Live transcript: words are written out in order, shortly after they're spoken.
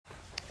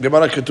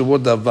Gemara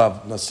Ketubot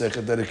Davav,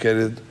 Masechet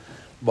dedicated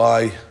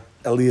by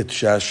Elliot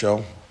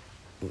Shasho,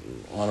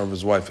 in honor of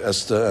his wife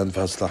Esther, and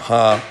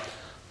Vaslaha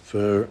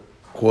for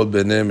Kol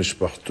Bnei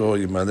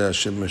Mishpachto, Yimaleh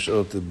Hashem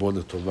Meshot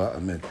Lebod Letova,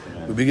 Amen.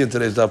 We begin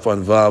today's daf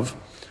on Vav,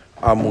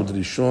 Amud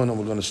Rishon, and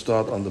we're going to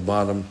start on the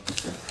bottom,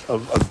 at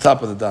the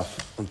top of the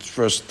daf, on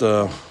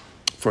the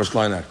first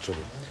line actually.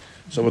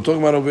 So we're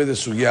talking about over the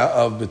Sugya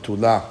of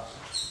Betulah,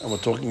 and we're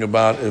talking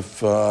about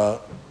if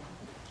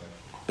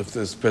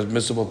it's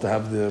permissible to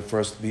have the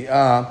first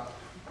bi'ah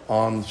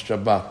on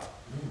Shabbat.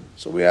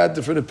 So we had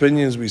different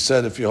opinions. We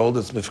said if you hold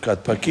it's mifkat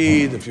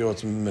pakid, if you hold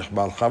it's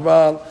mihbal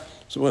chaval.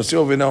 So we're going to see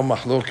over now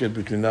mahloket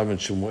between Rav and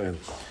Shmuel.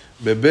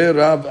 Bebe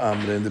Rav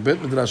Amre, in the Beit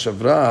Midrash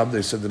of Rav,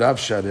 they said Rav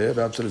Shareh,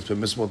 Rav said it's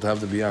permissible to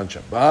have the bi'ah on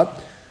Shabbat.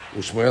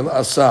 Shmuel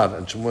Asar,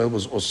 and Shmuel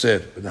was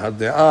Oser. But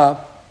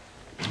Hadde'ah,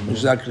 which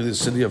is actually the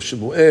city of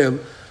Shmuel,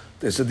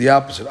 they said the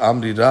opposite.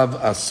 Amri Rav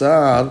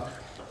Asar,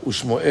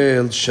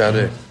 Ushmuel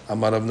Shareh.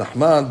 Amar Rav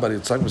Nachman, Bar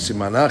Yitzchak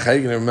B'Simanach. How are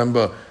you going to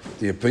remember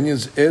the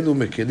opinions? Elu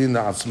Mekilin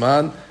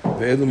Na'atzman,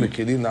 Ve'elu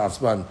Mekilin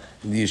Na'atzman.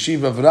 In the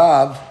yeshiva of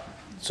Rav,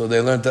 so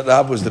they learned that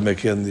Rav was the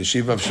Mekil. In the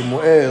yeshiva of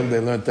Shmuel, they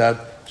learned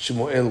that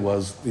Shmuel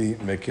was the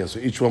Mekil. So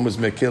each one was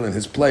Mekil in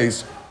his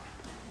place,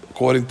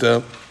 according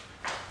to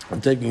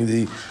taking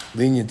the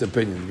lenient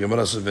opinion.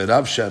 Gemara says,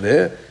 Ve'Rav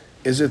Shareh,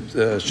 is it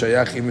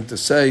shayach even to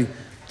say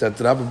that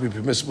Rav would be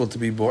permissible to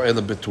be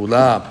Bo'el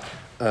Betulah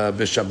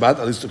B'Shabbat,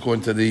 at least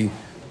according to the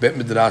Bet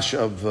Midrash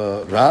of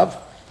Rav,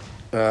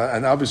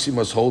 and obviously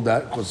must hold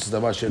that because it's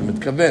Davar She'en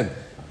Mitkaven.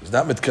 It's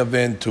not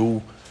Mitkaven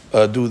to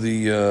do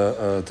the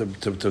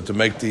to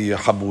make the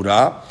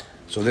Habura.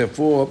 So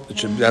therefore,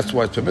 that's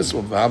why it's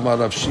permissible. V'amar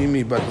Rav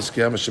Shimi Bar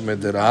Hiskiyah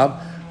Meshemed Rav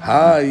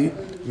Hai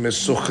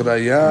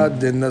Mesochraya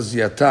de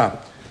Nazyata.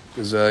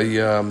 There's a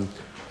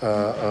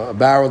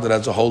barrel that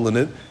has a hole in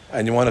it,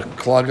 and you want to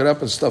clog it up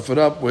and stuff it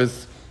up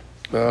with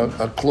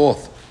a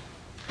cloth.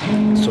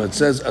 So it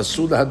says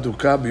Asur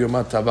Haduka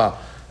B'Yom Tava.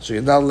 So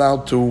you're not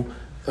allowed to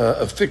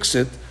affix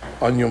it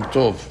on Yom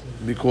Tov,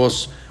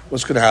 because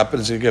what's going to happen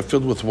is you get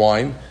filled with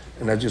wine,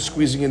 and as you're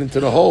squeezing it into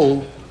the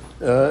hole,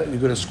 you're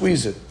going to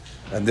squeeze it,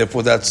 and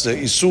therefore that's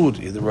Isur,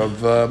 either of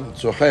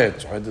Zohet.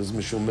 Zohet is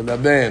Mishum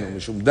Melaven or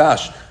Mishum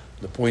Dash.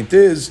 The point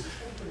is,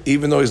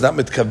 even though he's not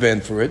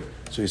mitkaven for it,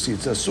 so you see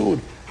it's Asur.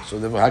 So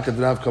therefore, how could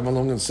Rav come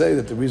along and say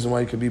that the reason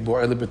why you can be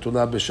Bo'el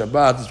Betulah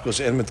B'Shabbat is because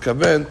En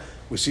mitkaven?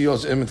 We see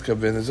also En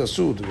mitkaven is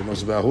Asur.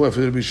 Who have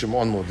Rabbi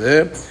Shimon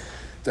Modeh.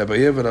 Over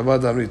here, even Rabbi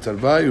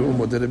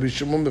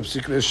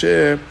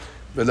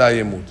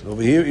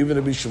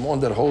Shimon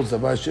that holds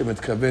Davar She'en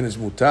Mitkaven is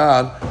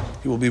mutar,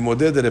 he will be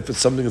modeh that if it's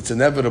something that's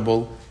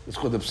inevitable, it's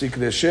called the Psik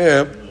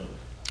Resher,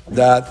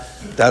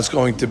 that's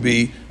going to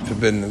be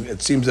forbidden.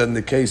 It seems that in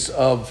the case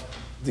of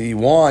the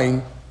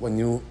wine, when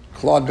you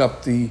clog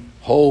up the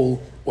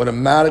hole,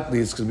 automatically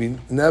it's going to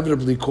be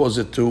inevitably cause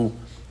it to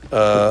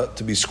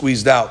be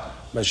squeezed out.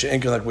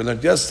 Like we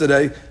learned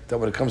yesterday, that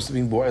when it comes to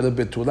being Bo'el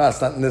Betulah, it's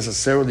not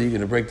necessarily you're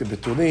going to break the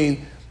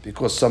Betulin,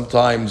 because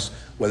sometimes,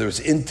 whether it's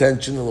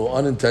intentional or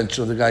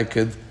unintentional, the guy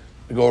could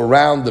go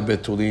around the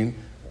Betulin.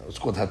 It's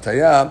called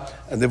Hatayah,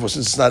 and therefore,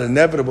 since it's not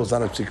inevitable, it's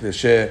not a Psik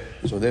Resher.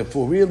 So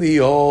therefore, really, he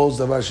holds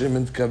Davar She'en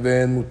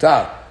Mitkaven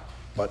mutar.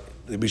 But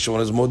the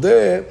Bishon is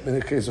Modeh in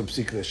the case of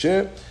Psik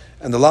Resher.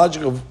 And the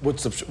logic of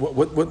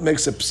what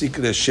makes a Psik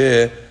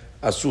Resher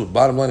Asur.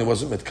 Bottom line, it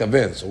wasn't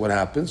mitkaven. So what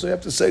happens? So you have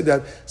to say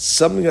that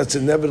something that's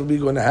inevitably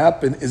going to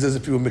happen is as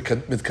if you were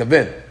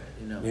mitkaven.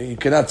 You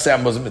cannot say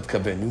I wasn't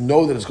mitkaven. You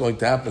know that it's going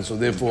to happen, so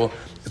therefore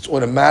it's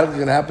automatically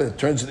going to happen. It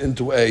turns it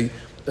into a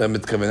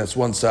mitkaven. That's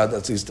one side.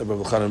 That's East of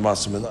Rav Chanan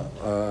Masim and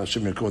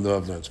Shem Yakum the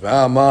Rav learns.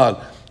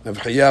 V'amar Rav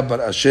Chaya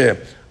bar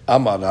Asher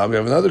Amar. We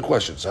have another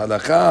question. So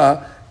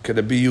halakha could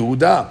it be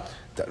Yehuda?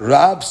 That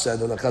Rav said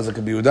halakha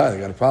could be Yehuda. I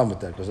got a problem with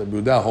that because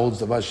Yehuda holds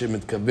the Davar She'en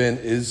Mitkaven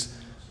is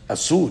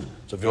Asur.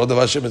 So if you hold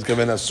Davar She'en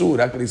Mitkaven Asur,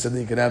 how can he say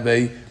that you can have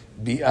a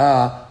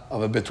bi'ah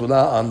of a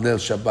Betulah on Leil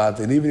Shabbat?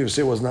 And even if you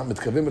say it was not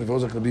Mitkaven, but if it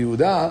was like a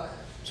Yehuda,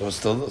 so it's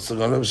still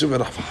going to be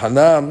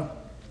Hanam,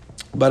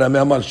 but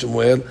Amar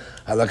Shmuel,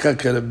 halakha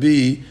can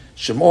be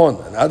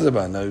Shimon, and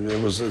Adrabah. Now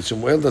it was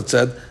Shmuel that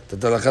said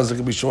that the halakha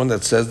can be Shimon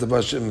that says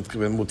Davar She'en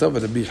Mitkaven Mutav,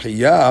 but it be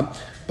Chaya,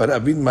 but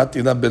Abin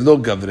Matina Belo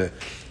Gavre.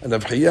 And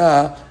Rav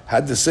Chaya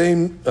had the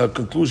same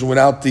conclusion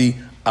without the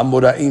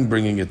Amoraim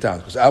bringing it down.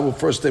 Because our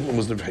first statement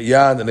was Rav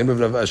Chaya, the name of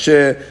Rav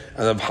Asher,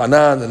 and Rav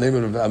Hanan, the name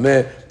of Rav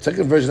Ameh.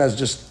 Second version has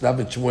just Rav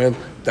and Shmuel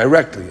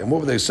directly. And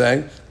what were they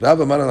saying? Rav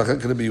Amar Alakha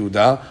Kere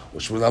Yehuda, or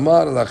Shmuel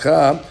Amar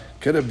Alakha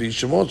Kere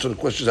Shimon. So the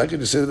question is, how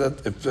can you say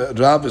that if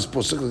Rav is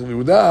posically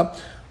Yehuda,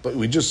 but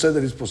we just said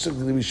that he's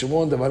posically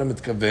Shimon, the Davar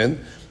Mitkaven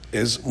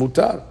is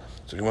mutar.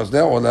 So he must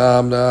now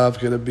Olam Rav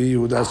Kere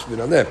Yehuda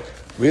Sviraleh.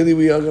 Really,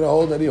 we are going to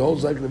hold that he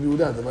holds like Rav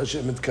Yehuda. The Davar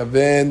She'en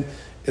Mitkaven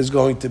is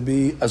going to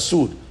be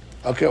Asur.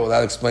 Okay, well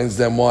that explains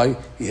then why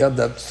he had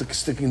that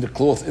sticking the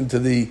cloth into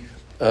the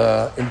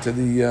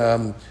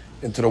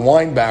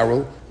wine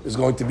barrel is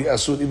going to be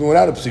asur even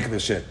without a psik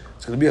resher.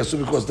 It's going to be asur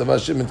because Davar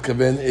She'en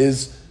Mitkaven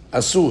is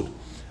asur,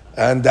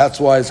 and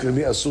that's why it's going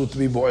to be asur to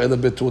be Bo'el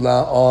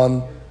Betulah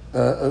on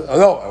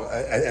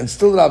and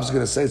still Rav is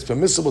going to say it's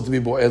permissible to be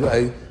bo'el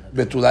a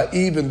betula,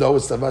 even though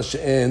it's davar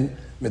she'en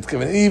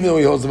mitkaven, even though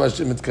he holds davar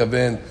she'en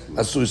mitkaven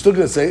asur. He's still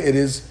going to say it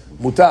is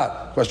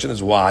mutar. Question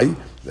is why?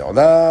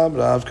 Le'olam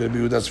Rav could be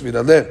Yehuda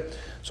Sfira leh.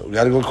 So we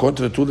got to go according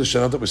to the two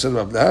Lishanot that we said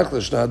about Le'ach,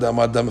 Lishanah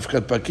Da'amad Dam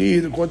Mifkat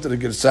Pakid, according to the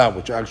Girsah,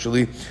 which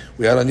actually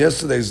we had on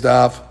yesterday's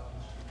daf,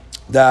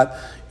 that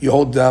you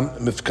hold Dam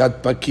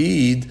Mifkat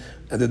Pakid,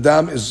 and the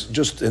Dam is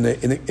just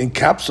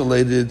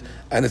encapsulated,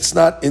 and it's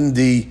not in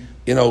the,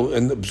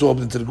 and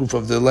absorbed into the goof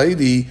of the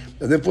lady,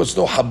 and therefore it's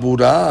no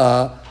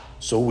Habura.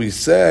 So we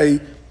say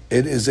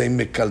it is a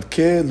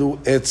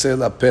Mekalkelu Etzel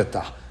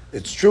Apetah.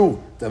 It's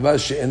true, Davar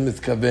she'en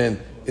mitkaven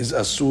is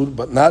Asur,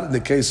 but not in the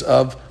case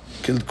of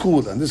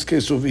Kilkul. And this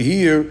case over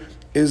here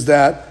is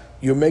that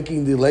you're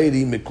making the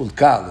lady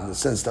Mikulkal, in the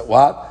sense that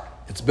what?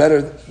 It's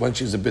better when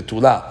she's a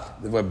Betula.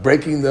 If we're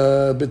breaking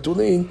the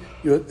Betulin,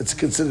 it's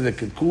considered a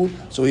Kilkul.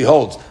 So he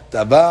holds,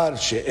 Davar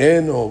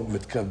she'eno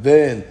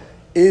mitkaven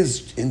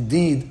is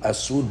indeed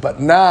Asur, but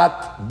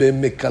not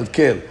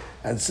b'mikalkel.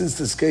 And since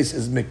this case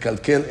is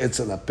Mikalkel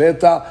Etzel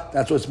Apeta,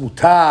 that's what's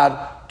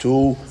mutar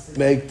to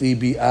make the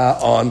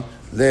bi'ah on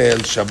Leil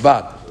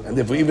Shabbat. And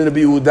if even a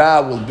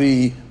Yehuda will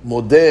be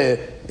modeh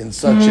in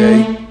such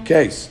a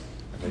case.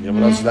 And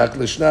according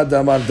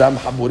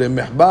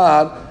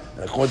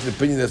to the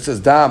opinion that says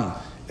dam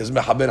is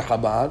mehaber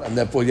habar, and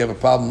therefore you have a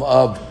problem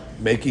of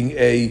making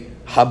a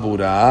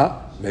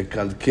habura,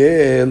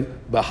 mekalkel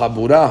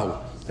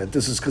b'haburahu, that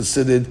this is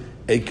considered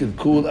a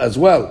kilkul as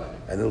well.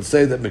 And he'll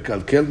say that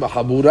mekalkel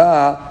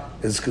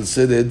b'habura is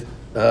considered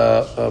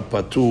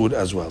patur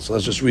as well. So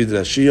let's just read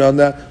Rashi on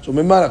that. So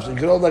memarav, so you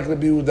can all like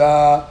Rabbi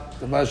Yehuda,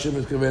 davar she'en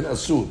mitkaven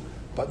asur,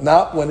 but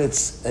not when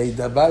it's a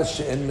davar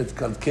she'en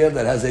mitkalkel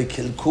that has a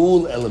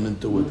kilkul element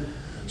to it.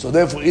 So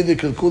therefore, either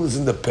kilkul is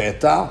in the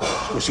peta,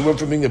 which she went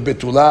from being a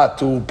betula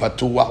to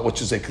patuah,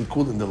 which is a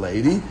kilkul in the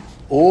lady,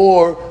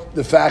 or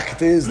the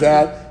fact is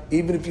that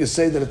even if you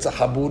say that it's a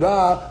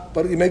habura,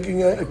 but you're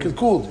making a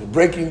kilkul, you're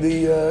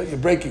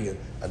breaking it,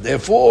 and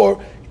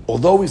therefore,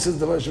 although he says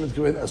davar she'en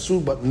mitkaven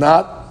asur, but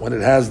not when it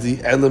has the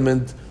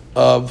element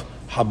of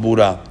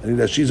habura.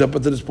 And she's up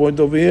until this point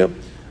over here.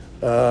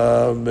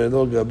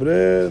 Melo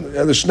Gabriel,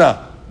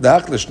 Lishna,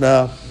 Dach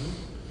Lishna.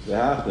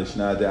 Dach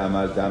Lishna de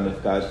Amar Dam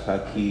Mifkat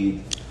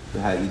Pakid,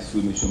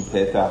 Isur Mishum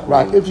Petah.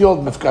 Right, if you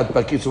hold Mifkat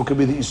Pakid, so it could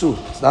be the Isur.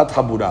 It's not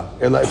Habura.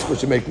 It's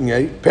because you're making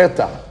a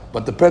Petah,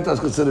 but the Petah is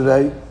considered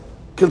a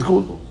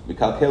Kilkul.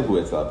 Mikalkel hu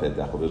Etzel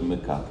Petah,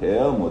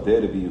 Mikalkel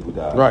Modeh Rabbi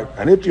Yehuda. Right,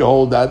 and if you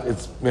hold that,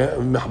 it's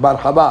Mehbar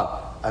Habar,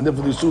 and if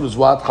the Isur is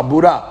what?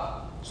 Habura.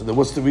 So then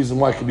what's the reason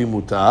why it could be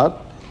Mutar?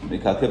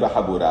 Mikalkel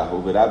b'habura,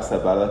 u'v'rab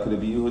sabar like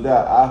Rabbi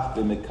Yehuda, af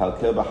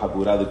b'mikalkel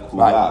b'habura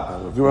l'kula.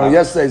 Right. If you remember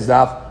yesterday's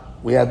daf,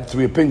 we had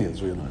three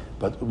opinions, really.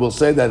 But we'll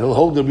say that he'll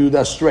hold Rabbi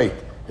Yehuda straight.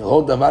 He'll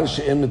hold davar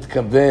she'en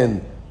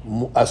mitkaven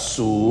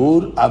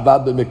asur,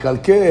 avad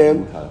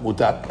b'mikalkel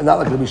mutar. And not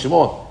like Rabbi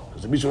Shimon,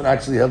 because Rabbi Shimon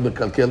actually held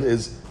mikalkel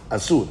is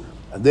asur.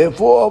 And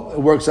therefore, it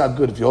works out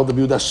good. If you hold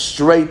Rabbi Yehuda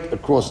straight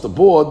across the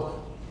board,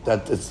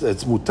 that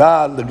it's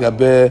mutar,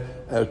 l'gabeh,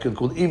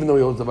 kilkul, even though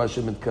he holds davar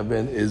she'en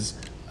mitkaven is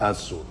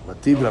Asur.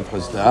 Mativ Rav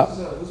Chazda.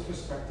 Whose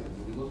perspective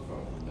do we look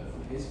from?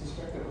 From his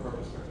perspective or her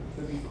perspective? It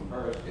could be from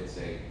her. It's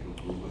a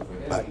but for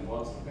him, right. He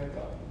wants to pick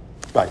up.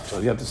 Right. So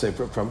you have to say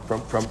from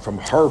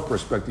her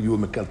perspective, you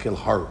would mekalkel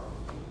her.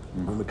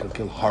 You would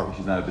mekalkel her.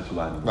 She's not a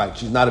betula. Right.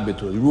 She's not a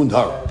betula. You ruined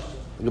her.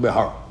 Think about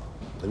her.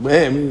 Think about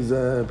him. He's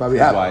probably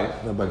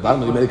happy. No, but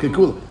bottom you made it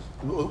cool.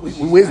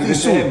 Where's the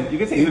Isur? You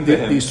can say even to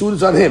him. The Isur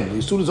is on him. The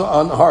Isur is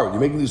on her. You're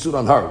making the Isur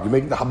on her. You're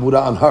making the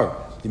habura on her.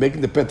 You're making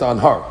the peta on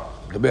her.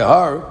 Think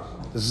about her.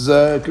 This is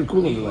a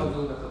kilkul in the land.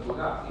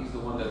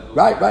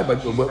 Right, but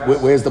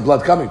where's the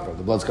blood coming from?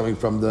 The blood's coming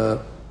from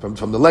the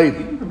lady.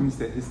 Even from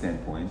his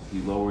standpoint, he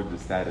lowered the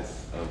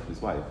status of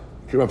his wife.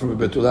 He went from a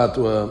betula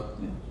to a.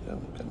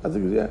 I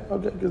think,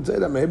 okay, I can say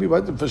that maybe,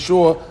 but for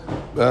sure,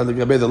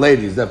 the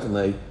lady is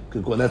definitely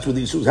kilkul. That's where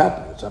the issue is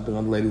happening. It's happening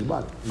on the lady's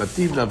body.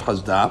 Mativ Rav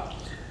Chazda,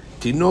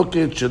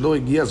 tinoket shelo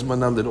higia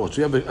zmanan l'rot.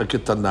 So you have a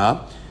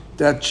ketana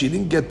that she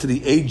didn't get to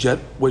the age yet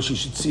where she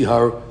should see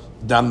her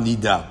dam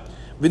nida.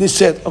 Then he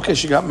said, okay,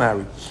 she got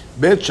married.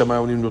 So now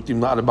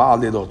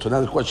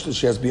the question is,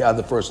 she has to be out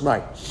the first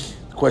night.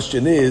 The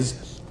question is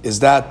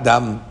that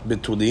dam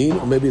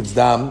betulin, or maybe it's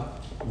dam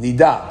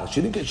nida?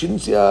 She didn't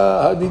see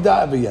her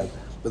nida ever yet.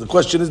 But the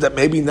question is that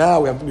maybe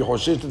now we have to be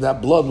hoshesh to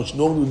that blood, which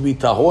normally would be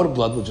tahor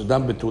blood, which is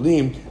dam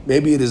betulim.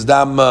 Maybe it is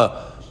dam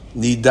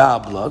nida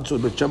blood. So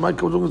Bet Shammai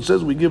comes along and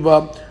says we give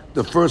up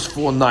the first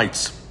 4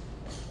 nights.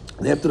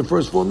 And after the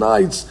first 4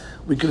 nights,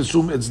 we can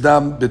assume it's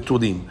dam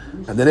betulim.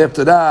 And then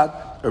after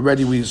that,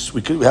 already we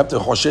have to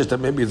hoshesh that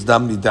maybe it's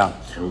dam nida.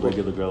 A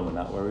regular girl, we're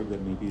not worried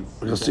that maybe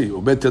it's. We'll see.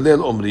 Bet Hillel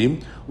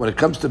omrim, when it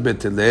comes to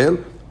Bet Hillel,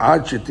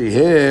 ad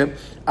shetihye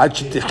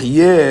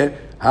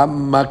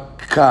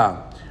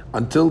hamakah,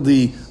 until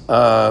the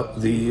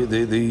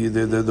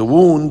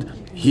wound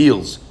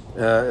heals.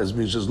 As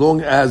means as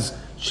long as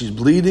she's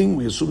bleeding,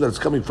 we assume that it's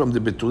coming from the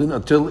betulin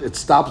until it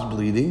stops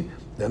bleeding.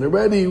 Then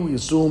already we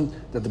assume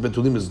that the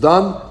betulim is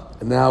done,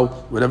 and now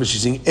whatever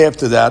she's seeing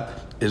after that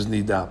is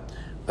nida.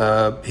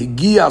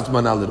 Higia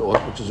Zmana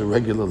Lir'ot, which is a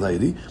regular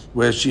lady,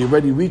 where she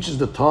already reaches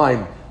the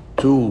time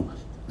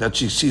that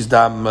she sees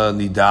dam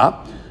nida,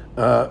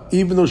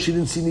 even though she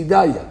didn't see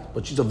nida yet,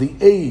 but she's of the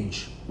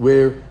age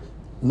where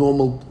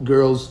normal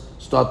girls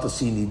start to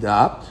see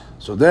nida.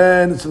 So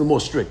then it's a little more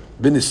strict.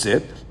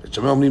 Binisit,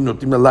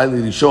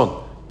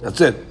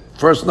 that's it.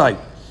 First night.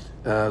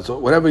 So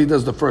whatever he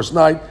does the first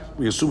night,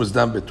 we assume it's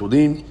dam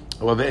betulin.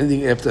 However,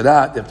 anything after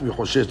that, you have to be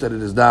choshesh that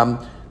it is dam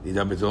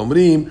nida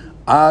betulin.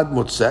 Ad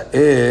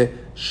motza'eh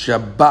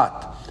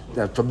Shabbat.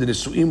 That from the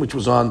Nisu'im, which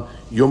was on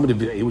Yom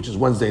Revi'i, which is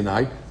Wednesday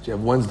night. So you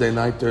have Wednesday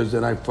night, Thursday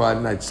night,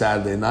 Friday night,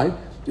 Saturday night.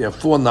 You have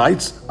 4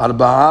 nights.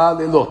 Arba'a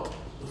Leilot.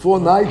 4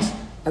 nights,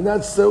 and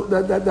that's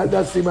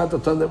the amount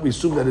of time that we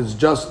assume that it's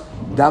just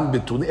dam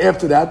betun.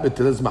 After that,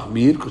 betel is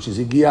mahmir, because she's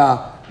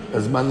higia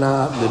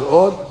azmana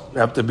lir'ot. You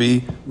have to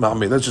be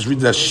mahmir. Let's just read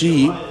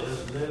Rashi.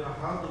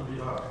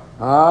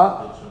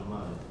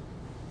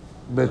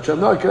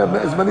 No, it can have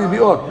as many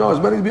biot. No, as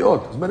many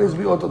biot. As many as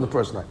biot on the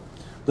first night.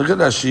 Look at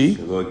Rashi.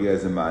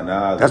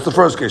 That's the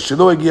first case.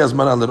 Shelo higi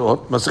azmana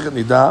lir'ot. Masechet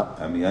nida.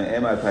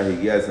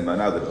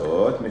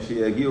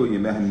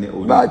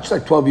 She's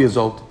like 12 years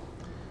old.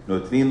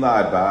 נותנים לה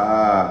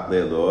 4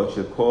 לילות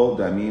שכל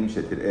דמים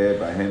שתראה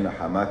בהם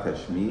מחמת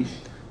תשמיש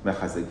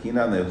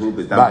מחזקינן להו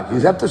בדם. Right,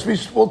 he's have to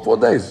tashmish all 4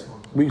 days.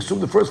 We assume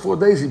the first 4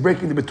 days he's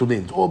breaking the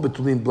betulin. It's all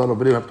betulin blood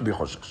over there, have to be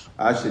choshesh.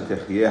 עד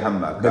שתחיה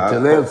המכה. But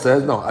Hillel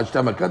says, no, עד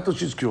שתהיה המכה,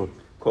 she's cured.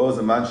 כל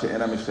זמן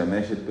שאינה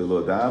משתמשת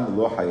בלא דם,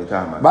 לא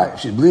חייתה המכה. Right, if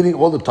she's bleeding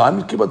all the time,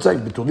 you keep on saying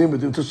betulin,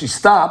 until she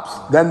stops,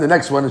 then the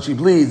next one, and she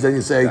bleeds, then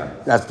you say,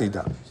 that's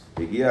nida.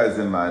 הגיע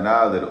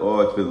זמנה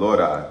לראות ולא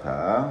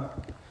ראתה.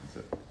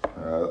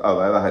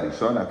 הלילה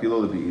הראשון,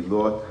 אפילו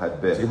לבעילות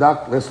הרבה.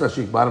 Sidak, let's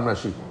Rashi, bottom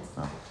Rashi.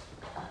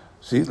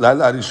 See,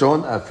 לילה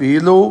הראשון,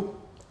 אפילו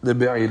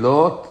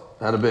לבעילות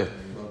הרבה.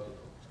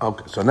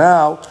 Okay, so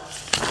now,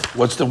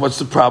 what's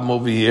the problem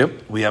over here?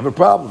 We have a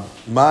problem.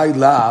 My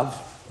love,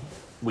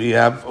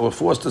 we're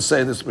forced to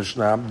say this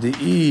Mishnah,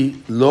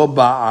 Di'i lo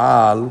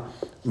ba'al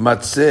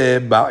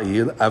matzeh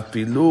ba'il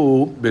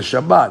afilu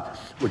b'shabbat,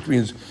 which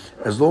means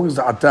as long as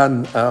the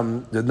Atan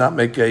did not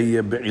make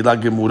a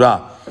be'ilah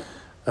gemura,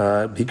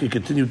 he could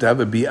continue to have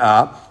a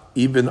bi'ah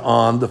even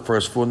on the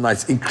first 4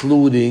 nights,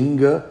 including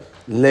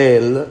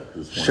Leil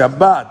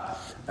Shabbat.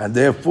 And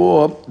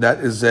therefore, that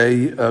is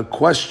a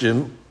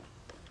question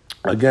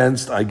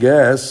against, I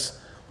guess,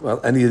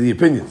 any of the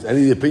opinions.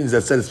 Any of the opinions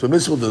that said it's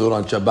permissible to do it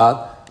on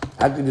Shabbat,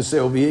 how can you say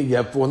over here you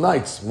have 4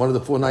 nights? One of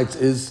the 4 nights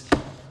is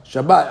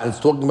Shabbat, and it's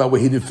talking about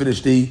where he didn't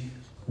finish the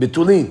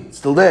Betulin. It's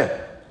still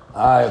there.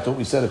 I thought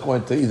we said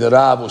according to either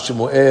Rav or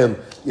Shemuel,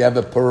 you have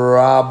a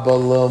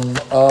problem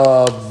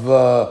of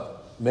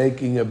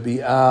making a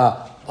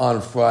bi'ah on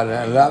Friday.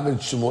 And Rav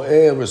and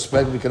Shemuel,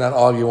 respectively, cannot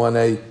argue on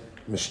a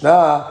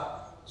Mishnah.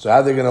 So how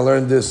are they going to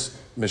learn this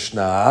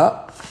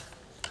Mishnah?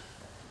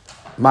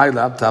 My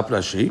lab, top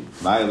Rashi.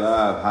 My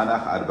lab,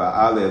 Hanach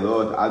 4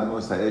 לילות עד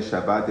מוצאי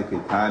שבת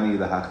הקטני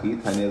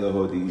להחיתני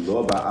להודי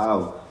לא בעל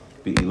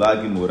בעילה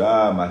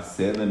גמורה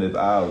מעשה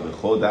למבעל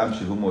וכל דם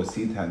שהוא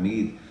מוציא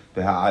תמיד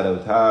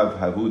והערותיו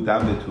הבו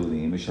דם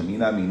בתולים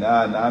ושמינה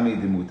מינה נמי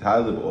דמותה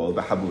לבעול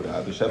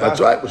בחבורה בשבת. That's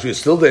right, which is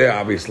still there,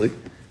 obviously.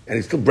 And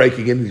he's still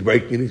breaking it, he's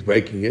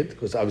breaking it,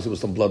 because obviously there was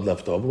some blood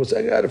left over. We're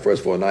saying, the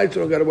first 4 nights,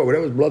 or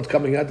whatever blood's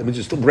coming out, that means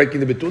he's still breaking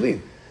the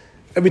betulin.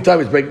 Every time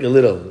he's breaking a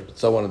little,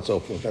 so on and so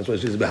forth. That's why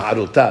she's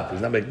behadul tap.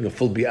 He's not making a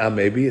full bi'ah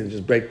maybe, and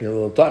just breaking a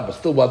little time. But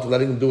still,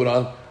 letting him do it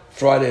on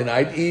Friday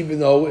night, even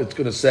though it's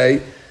going to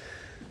say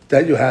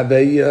that you have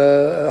a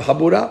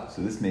habura.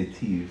 So this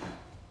meitiv,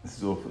 this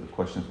is also a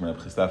question from Reb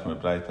Chisda from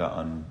Reb Braita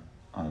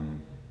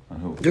on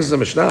who? This is a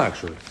Mishnah,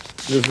 actually.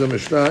 This is a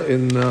Mishnah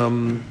in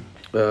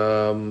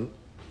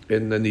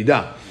the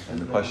Nida. And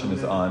the question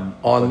is on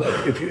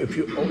if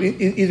you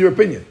either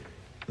opinion.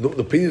 The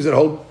opinions that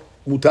hold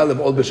Mutal of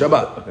all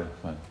B'Shabbat. Okay,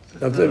 fine.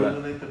 That's it.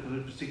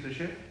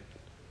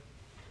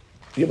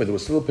 Yeah, but there were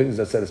still opinions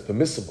that said it's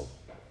permissible.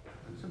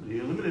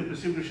 You're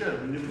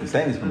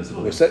saying it's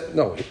permissible.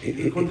 No.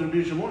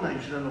 Contribution more night,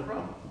 you should have no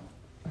problem.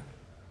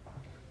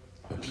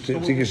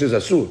 Sikhish is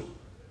asur.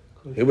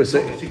 He was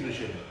saying. You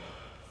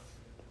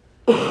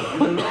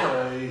don't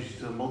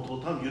know multiple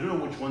times. You don't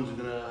know which ones are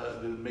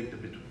gonna break the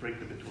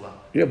betula.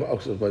 Yeah,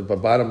 but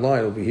bottom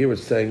line over here,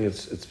 it's saying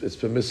it's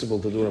permissible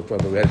to do it in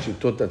front of. We actually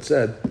thought that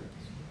said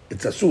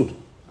it's asur.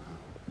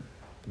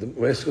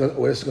 We're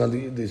asking on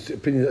the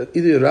opinion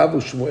either Rav or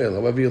Shmuel,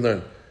 however you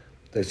learn.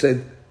 They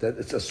said that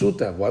it's asur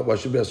to have. Why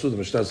should it be asur? The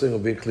Mishnah is saying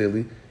over here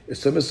clearly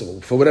it's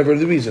permissible for whatever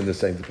the reason they're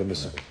saying it's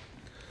permissible.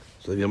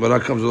 So the Gemara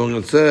comes along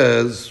and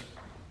says.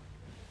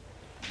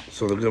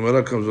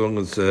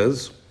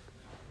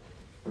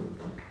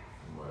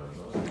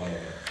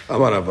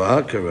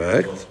 Amarava,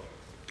 correct.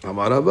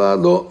 Amarava,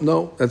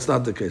 no, that's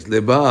not the case.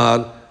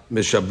 Lebar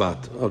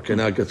mishabat. Okay,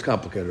 now it gets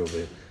complicated over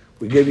here.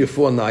 We gave you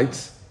 4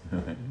 nights,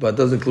 but it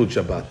doesn't include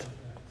Shabbat.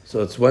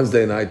 So it's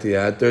Wednesday night he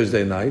had,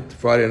 Thursday night,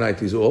 Friday night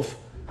he's off,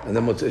 and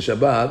then Motzei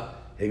Shabbat,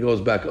 he goes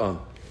back on.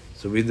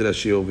 So read the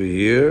Rashi over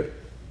here.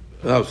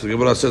 No, so the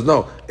Gemara says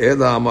no.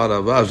 Ela amar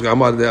Rava,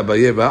 amar de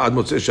Abaye, ad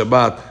Motzei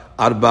Shabbat,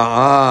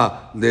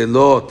 arba'a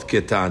lelot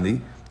ketani.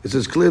 It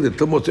says clearly,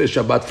 till Motzei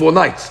Shabbat, 4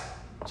 nights.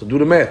 So do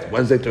the math.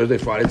 Wednesday, Thursday,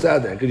 Friday,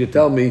 Saturday. Could you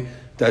tell me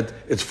that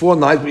it's 4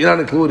 nights, but you're not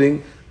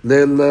including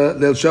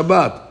Leil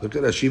Shabbat? Look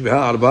at Rashi,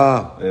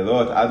 arba'a.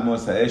 לילot עד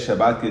מוצאי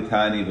שבת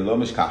קטני ולא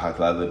משכחת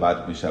לה לבת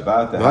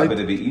משבת, והרבה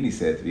רביעי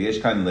ניסית,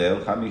 ויש כאן ליל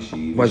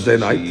חמישי,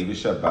 ושישי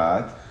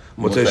ושבת,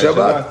 Motzei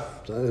Shabbat.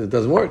 It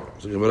doesn't work.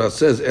 So the Gemara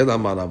says, Ela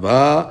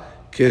marava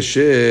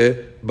keshe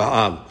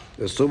ba'al.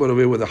 Let's talk about the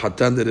way where the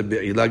Hatan did a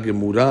be'ilah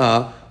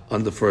gemura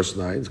on the first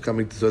night. It's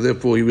coming to, so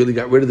therefore he really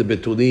got rid of the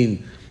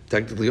betulin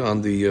technically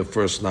on the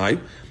first night.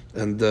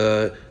 And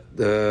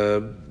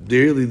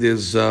really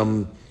there's,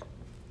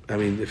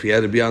 if he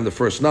had to be on the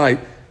first night,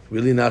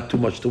 really not too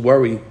much to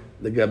worry.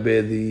 The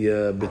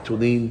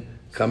betulin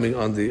coming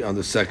on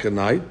the second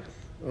night.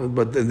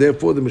 But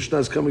therefore, the Mishnah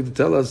is coming to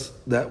tell us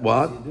that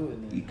what?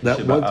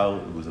 That what?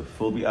 It was a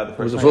full bi'ah the first night.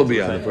 It was a full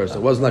bi'ah the first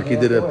night. It wasn't like he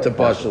did a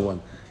partial one.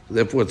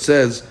 Therefore, it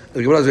says,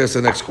 the Gemara is going to ask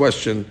the next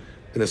question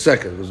in a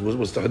second.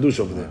 What's the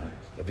hadush over there?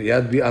 If he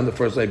had bi'ah on the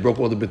first night, broke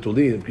all the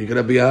betulin, you could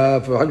have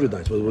bi'ah for 100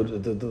 nights.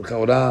 The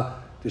chaura,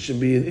 there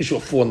should be an issue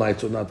of 4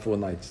 nights or not 4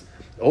 nights.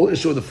 The whole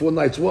issue of the 4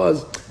 nights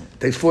was,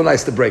 it takes 4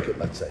 nights to break it,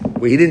 let's say,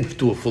 where he didn't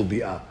do a full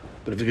bi'ah.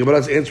 But if the Gemara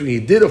is answering,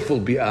 he did a full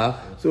bi'ah,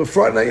 so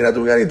Friday night, you're not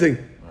doing anything.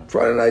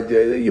 Friday night,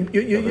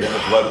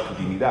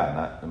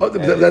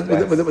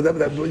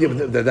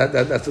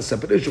 that's a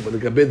separate issue. But the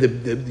Gabe,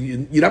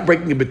 you're not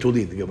breaking a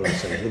betulin. The Gemara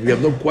says. We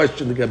have no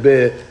question. The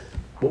Gabe,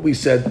 what we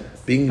said,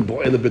 being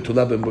bo'el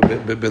betullah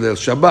b'leil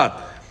Shabbat.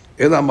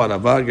 Ela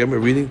marava. Again, we're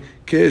reading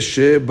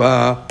keshe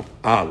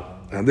ba'al,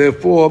 and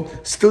therefore,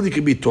 still you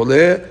can be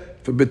toleh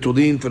for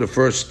betulin for the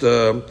first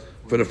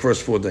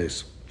 4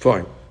 days.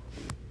 Fine.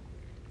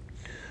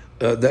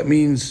 That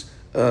means.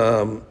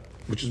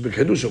 Which is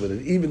b'kedush over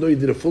it. Even though you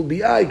did a full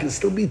bi'ah, you can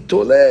still be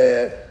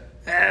toleh.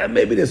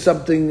 Maybe there's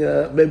something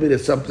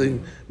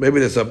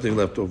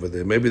left over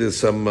there. Maybe there's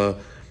some.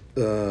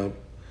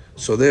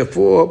 So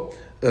therefore,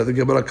 the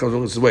Gemara comes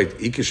along and says, "Wait,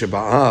 ikish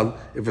ba'al.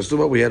 If it's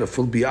still we had a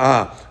full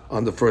bi'ah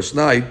on the first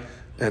night,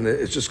 and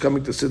it's just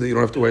coming to say that you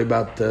don't have to worry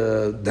about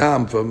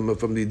dam from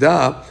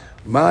nida.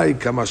 My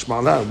kamash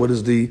ma'ala. What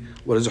is the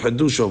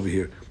hadush over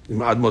here?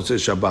 Ad Motzei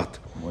Shabbat.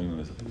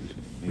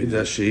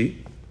 Midashi.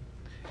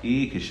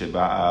 Which means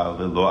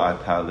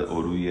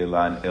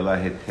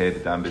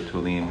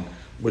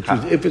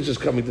if it's just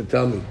coming to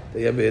tell me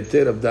they have a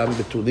heter of dam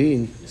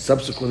betulin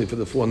subsequently for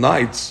the 4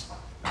 nights.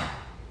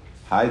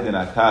 Right. What is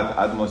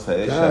ad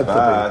Motzei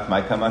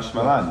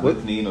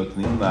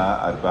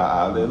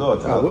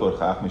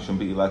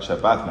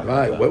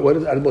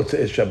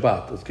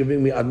Shabbat? It's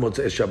giving me ad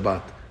Motzei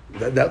Shabbat.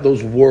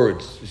 Those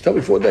words. Just tell me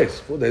 4 days.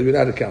 4 days. We're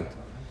not to count.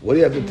 What do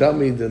you have to tell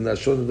me? The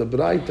Nashon of the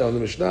Braita on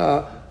the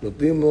Mishnah,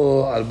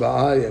 Notimo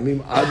Arba'a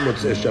Yamim Ad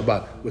Motzei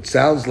Shabbat, which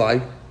sounds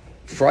like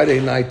Friday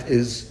night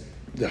is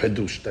the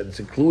Hadush. That it's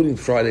including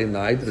Friday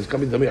night. It's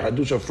coming to me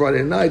Hadush of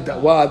Friday night.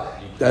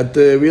 That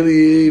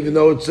really, even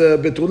though it's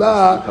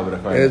Betulah,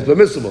 and it's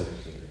permissible.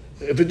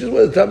 If you just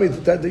want to tell me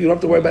that you don't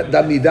have to worry about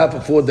Dam Nidah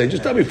for 4 days,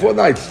 just tell me 4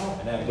 nights.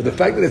 But the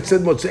fact that it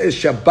said Motzei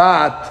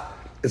Shabbat,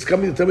 it's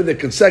coming to tell me the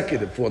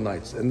consecutive 4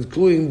 nights,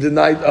 including the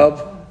night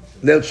of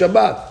Leil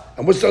Shabbat.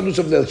 And what's the hadush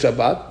of Leil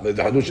Shabbat? The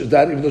hadush is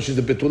that even though she's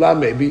a betula,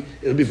 maybe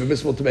it'll be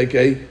permissible to make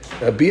a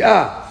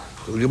bi'ah.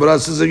 So the Gemara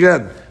says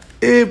again,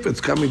 if it's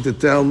coming to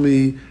tell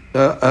me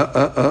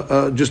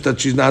just that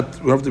she's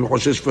not, we have to be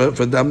choshesh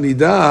for dam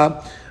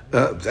nidah,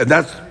 and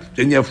that's,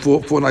 then you have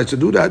 4 nights to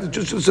do that. It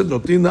just said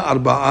notina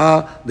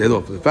arba'a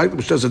leilot. The fact that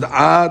Mishnah said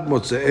ad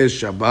motzei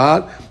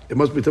Shabbat, it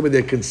must be telling me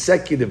they're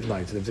consecutive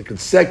nights. And if they're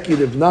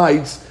consecutive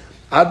nights,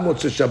 ad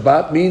motzei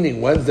Shabbat, meaning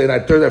Wednesday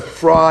night, Thursday,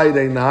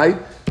 Friday night,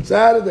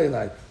 Saturday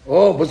night.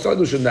 Oh, what's the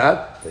hadush in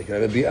that? They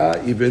can have a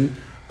bi'ah even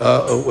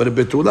with a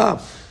betula.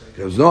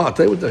 Because no, I'll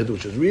tell you what the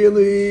hadush is.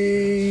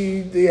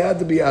 Really, they had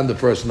to be on the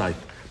first night.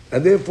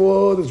 And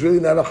therefore, there's really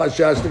not a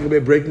chashash to be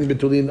breaking the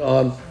betulin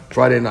on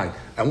Friday night.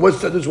 And what's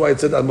the hadush why it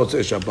said on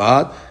Motzei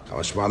Shabbat?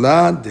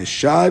 Kavashmalan,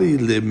 deshari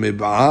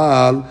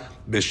lemeba'al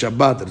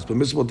b'Shabbat. That it's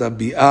permissible to have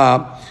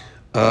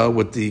bi'ah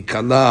with the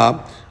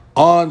kala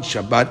on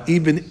Shabbat,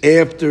 even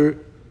after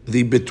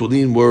the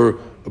betulin were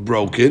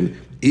broken.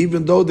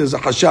 Even though there's a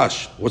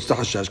hashash. What's the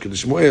hashash?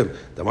 Kiddush Shmuel.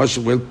 Damar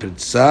Shmuel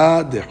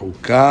Pirza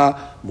dechuka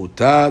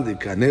mutar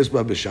dikanes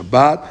ba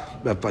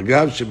b'Shabbat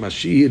b'pagav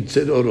shemashir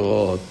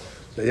tzedorot.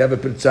 So you have a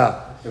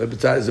pirza. A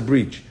pirza is a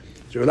breach.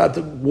 So you're allowed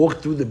to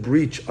walk through the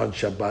breach on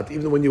Shabbat.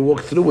 Even when you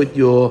walk through it,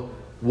 you're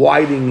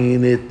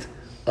widening it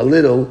a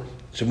little.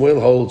 Shmuel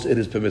holds it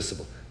is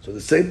permissible. So the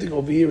same thing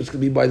over here is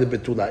going to be by the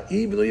betula.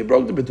 Even though you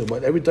broke the betula,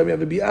 but every time you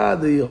have a bi'ah,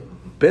 the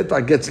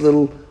petah gets a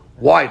little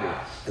wider.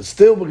 And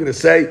still, we're going to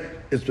say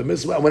it's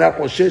permissible. And we're not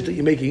choshesh that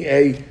you're making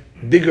a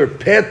bigger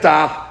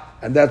petah,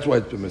 and that's why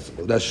it's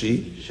permissible. That's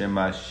she.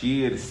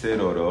 Shemashir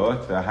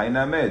serorot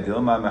v'hainameh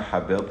dilma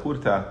mechabel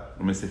purta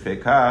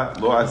u'mesifeka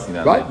lo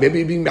asina. Right, maybe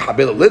you're being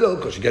mechabel a little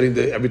because you're getting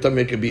the every time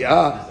you make a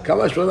bi'ah.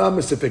 Kamash v'lam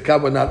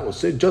mesifeka we're not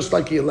oseh. Just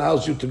like he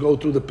allows you to go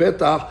through the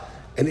petah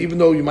and even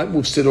though you might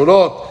move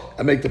sidurot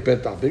and make the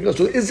petach bigger,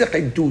 so is a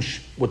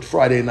chidush what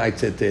Friday night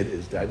heter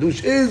is. The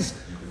chidush is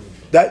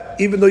that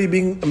even though you're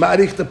being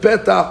ma'arich the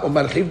petach or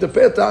marchiv the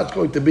petach, it's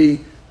going to be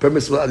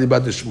permissible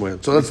adibat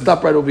Shmuel. So let's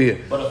stop right over here.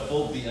 But a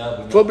full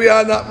bi'ah. Full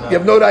bi'ah, you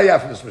have no raya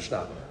from this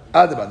Mishnah.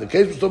 The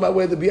case was talking about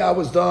where the bi'ah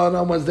was done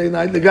on Wednesday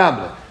night,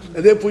 legamre,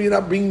 and therefore you're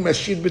not bringing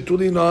mashid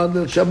betulin on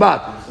the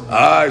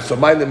Shabbat. So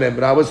my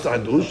remember, I was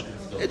chidush.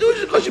 Chidush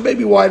is because you may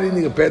be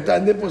widening a petah,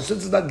 and therefore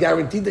since it's not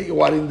guaranteed that you're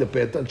widening the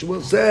petah, and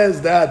Shmuel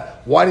says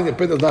that widening a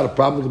petah is not a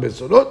problem with the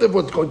Besorot,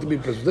 therefore it's going to be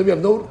permissible. Then we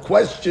have no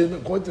question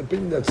according to the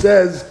opinion that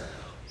says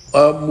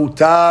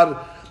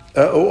mutar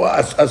or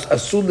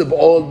asur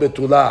leb'ol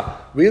betula.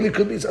 Really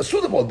could be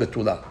asur leb'ol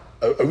betula,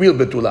 a real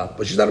betula,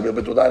 but she's not a real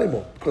betula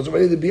anymore because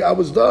already the bi'ah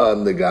was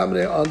done the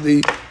gamre on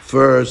the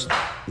first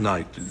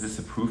night. Is this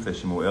a proof that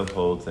Shmuel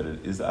holds that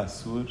it is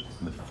asur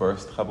in the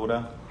first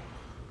chabura?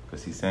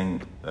 Because he's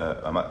saying,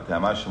 according to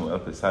Shmuel,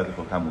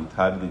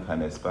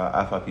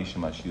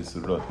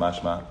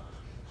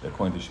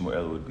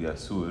 it would be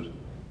asur.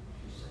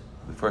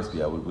 The first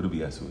bi'ah would be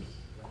asur,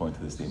 according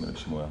to the statement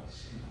of Shmuel.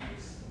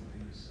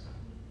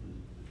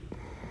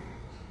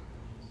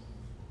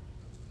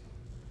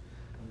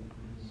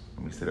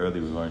 We said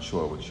earlier we weren't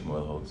sure what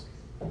Shmuel holds.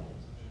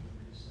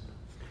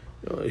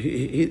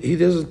 He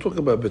doesn't talk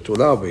about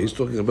betulah, but he's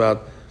talking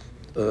about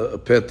a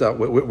petah.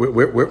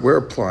 We're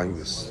applying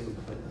this.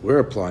 We're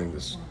applying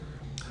this.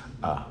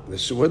 The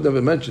Shmuel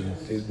never mentioned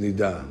his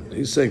nidah.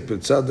 He's saying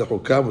petzah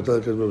dechukav u'tal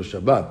kazber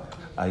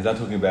Shabbat. He's not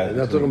talking about. He's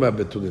not talking about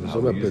betulah. He's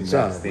talking about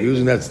petzah. We're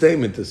using that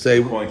statement to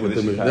say with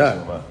the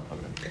Mishnah.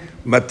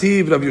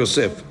 Mativ Rav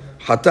Yosef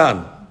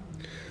Hatan.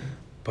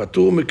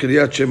 Patur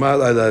mikriyat Shema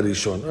l'ayla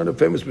rishon. And the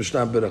famous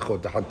Mishnah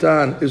Berachot. The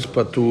Hatan is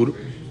patur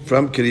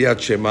from Kriyat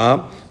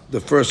Shema,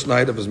 the first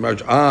night of his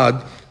marriage,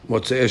 ad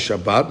Motzei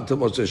Shabbat, until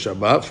Motzei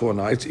Shabbat, 4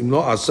 nights. Im lo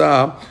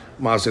asa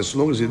maaseh, as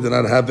long as he did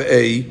not have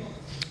a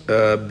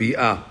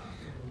bi'ah.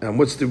 And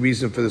what's the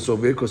reason for this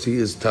over here? Because he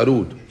is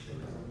tarud.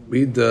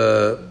 Read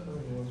the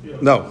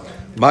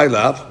my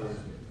love.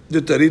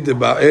 The tarid the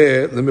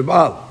ba'eh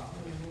lemib'al.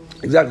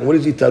 Exactly. What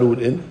is he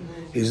tarud in?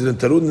 He's in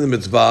tarud in the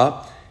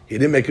mitzvah. He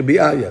didn't make a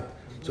bi'ah yet.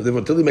 So therefore,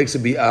 until he makes a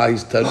bi'ah,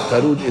 he's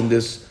tarud in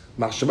this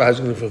machshava. He's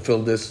going to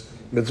fulfill this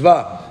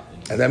mitzvah.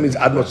 And that means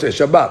ad motzei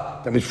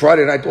Shabbat. That means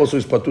Friday night also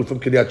is patur from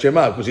Kriyat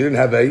Shema because he didn't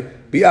have a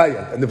bi'ah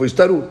yet. And therefore he's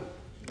tarud.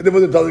 And therefore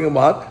they're telling him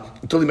what?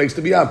 Until he makes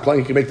the bi'ah. Implying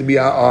he can make the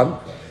bi'ah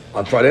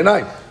on Friday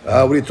night.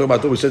 What are you talking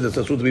about? We said that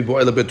it's to be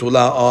bo'el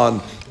betula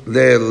on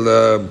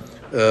Leil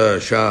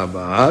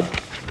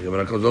Shabbat. The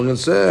Gemara comes along and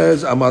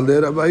says, Amal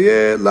le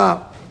Ravaye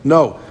la.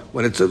 No.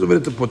 When it says over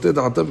to poter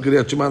da'atav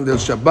Kriyat Shema on Leil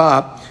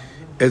Shabbat,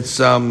 it's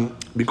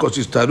because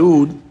he's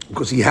tarud,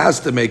 because he has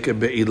to make a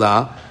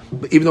be'ilah,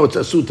 even though it's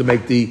asur to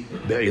make the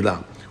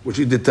be'ilah, which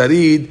is the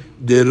tarid,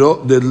 the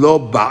lo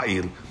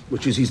ba'il,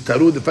 which is he's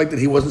tarud, the fact that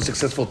he wasn't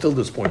successful till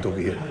this point over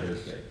here.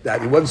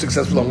 That he wasn't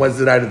successful on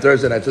Wednesday night and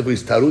Thursday night, so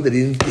he's tarud, that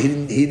he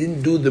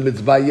didn't do the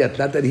mitzvah yet,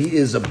 not that he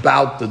is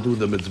about to do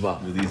the mitzvah.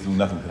 He's doing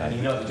nothing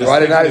tonight.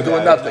 Friday night he's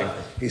doing nothing.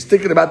 He's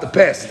thinking about the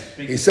past.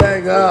 He's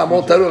saying, I'm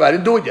all tarud, I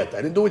didn't do it yet.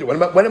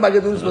 When am I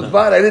going to do this mitzvah?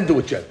 I didn't do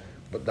it yet.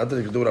 But not that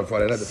he can do it on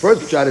Friday night. The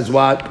first shot is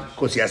what? Of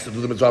course, he has to do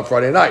the mitzvah on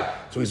Friday night.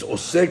 So he's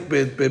osik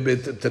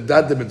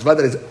b'tedad the mitzvah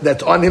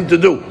that's on him to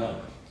do.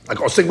 Like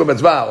osik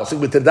b'mitzvah, osik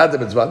b'tedad the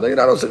mitzvah. No, you're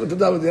not osik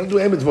b'tedad. You don't do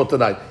any mitzvah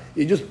tonight.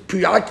 You're just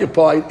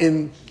preoccupied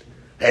in,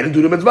 I didn't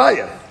do the mitzvah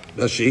yet.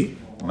 Does she?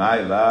 My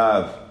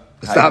love.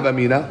 Stop,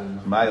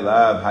 Amina. My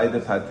love.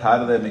 Hayde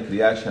patarle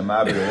mikriyat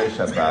Shema b'leil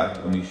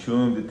Shabbat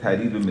u'mishum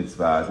v'tarid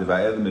b'mitzvah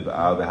v'ba'el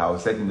mib'al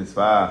v'haosek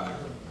b'mitzvah.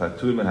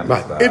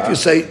 Right. If you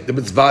say the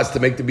mitzvah is to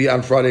make the bi'ah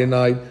on Friday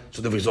night,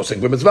 so therefore he's also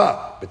saying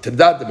mitzvah, but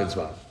tedad the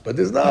mitzvah. But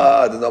there's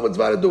no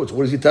mitzvah to do it. So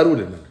what is he tarud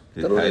in?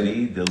 The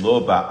tarid, the lo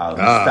ba'al,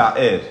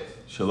 mista'ed,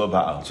 shelo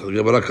ba'al. So the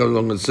Gemara comes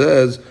along and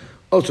says,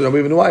 oh, so now we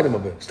even know him a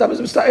bit. Stop,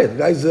 is mista'ed. The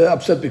guy's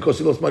upset because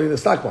he lost money in the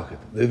stock market.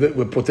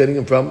 We're protecting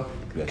him from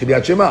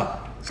Kriyat Shema.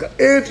 So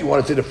if you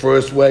want to say the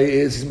first way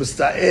is he's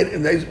mista'ed,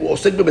 and he's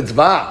osek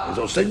b'mitzvah. He's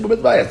osek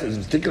b'mitzvah.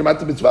 He's thinking about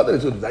the mitzvah that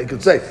he's doing. I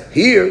could say,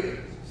 here,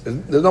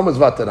 there's no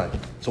mitzvah tonight.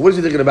 So what is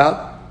he thinking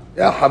about?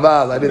 Yeah,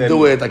 haval, I didn't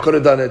do it, I could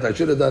have done it, I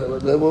should have done it.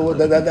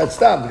 That's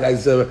stop.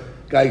 The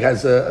guy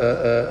has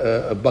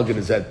a bug in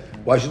his head.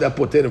 Why should that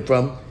protect him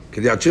from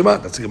Kriyat Shema?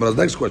 That's the Gemara's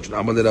next question.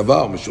 Amal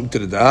Rava, Mishum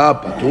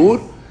Tirdah,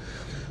 Patur.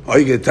 Are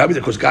you going to tell me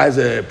that because guy has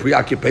a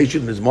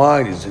preoccupation in his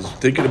mind, he's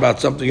thinking about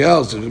something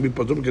else, he's going to be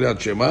Patur Kriyat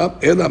Shema?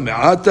 Ela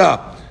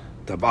me'ata,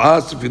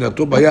 tab'as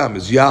finato bayam,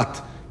 his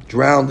yacht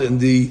drowned in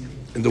the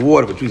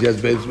water, which he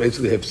has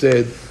basically have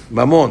said,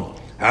 Mamon.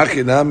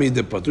 Maybe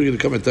the patur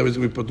come and tell me to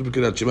be patur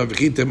Kriyat Shema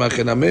v'chitem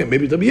achename.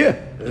 Maybe it'll be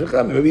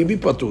maybe he be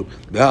patur.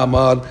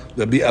 Ve'amar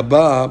the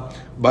bi'aba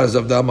bar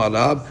zavda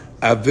malav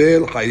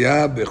avel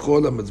chayav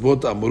bechol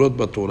hamitzvot amurot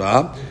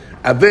b'Torah.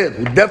 Avel,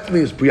 who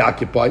definitely is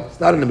preoccupied. It's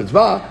not in the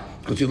mitzvah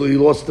because he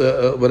lost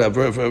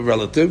whatever a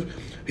relative.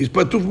 He's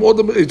patur from all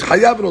the. He's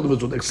chayav in all the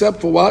mitzvot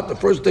except for what the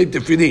first day to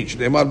finish.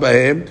 Ne'emar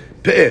b'hem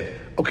pe'er.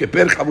 Okay,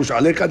 pe'er chabush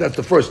aleka, that's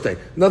the first day.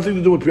 Nothing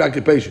to do with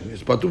preoccupation.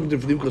 It's patur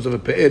because of a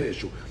pe'er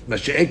issue.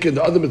 Mashiach in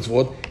the other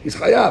mitzvot, he's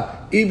chayav,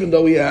 even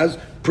though he has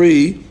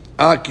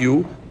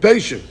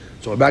preoccupation.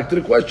 So we're back to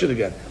the question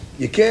again.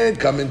 You can't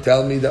come and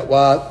tell me that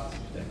what?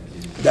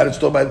 That it's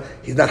talking about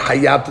he's not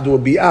chayav to do a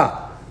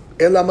bi'ah.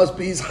 Ella must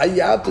be he's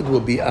chayav to do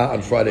a bi'ah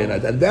on Friday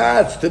night. And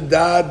that's the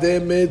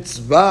dade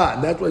mitzvah.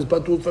 And that's why it's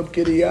patur from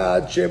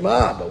Kiryat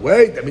Shema. But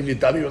wait, that means you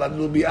tell me you're not to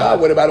do a bi'ah.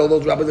 What about all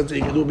those rabbis that say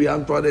you can do a bi'ah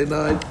on Friday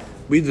night?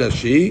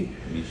 Midrashi.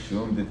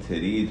 משום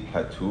דתריד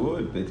פטור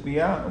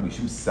בתביעה,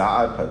 ומשום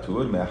סעד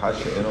פטור, מאחר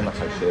שאינו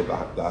מחשב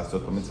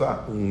לעשות במצווה.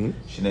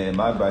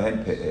 שנאמר בהן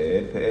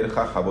פאר, פארך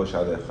חבוש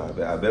עליך,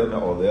 ועבל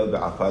מעולל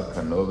בעפר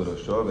קנו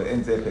וראשו,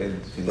 ואין זה פאר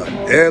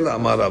תפילין. אלא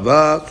אמר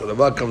רבא, so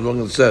Rava comes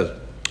along and says,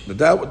 but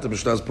that what the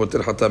Mishnah is poter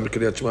hatam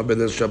b'kriyat Shema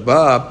b'leil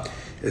Shabbat,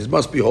 it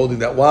must be holding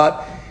that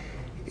what?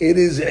 It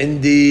is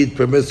indeed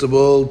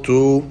permissible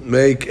to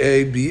make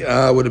a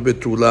bi'ah with a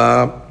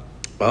betula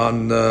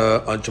on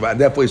Shabbat, and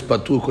therefore he's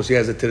patur because he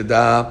has a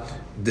tirdah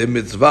de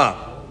mitzvah.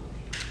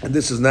 And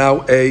this is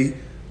now a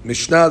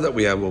Mishnah that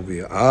we have over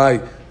here.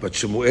 But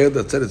Shemuel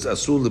that said it's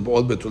asur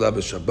l'b'ol betula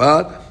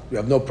b'Shabbat, we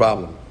have no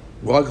problem.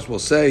 Ragas will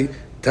say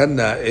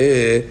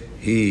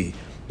Tana'ehi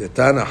the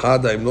Tana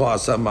Hada im lo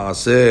asa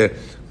ma'aseh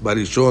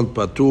barishon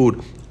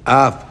patur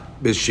af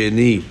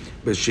b'sheni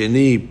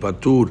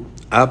patur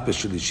af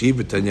b'shlishi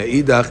v'tanya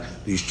idach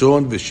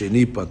rishon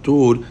v'sheni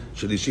patur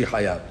shlishi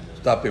hayav.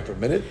 Stop here for a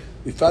minute.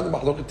 We found the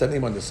Mahloket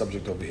Tanim on this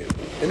subject over here.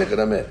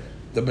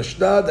 The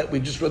Mishnah that we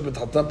just read with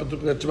Hatam Patur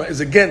Kiryat Shema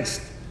is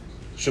against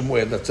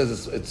Shemuel that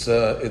says it's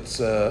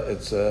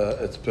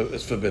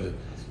forbidden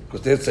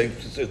because they're saying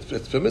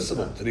it's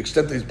permissible to the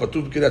extent that he's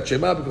Patur Kiryat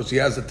Shema because he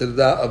has the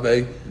tirdah of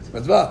a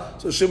mitzvah.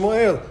 So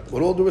Shemuel,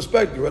 with all due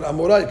respect, you're an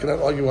Amorah. You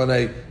cannot argue on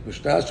a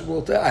Mishnah.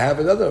 Shemuel, I have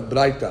another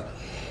Braita,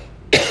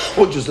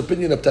 which is the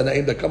opinion of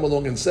Tanaim that come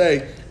along and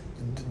say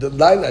the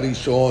Laila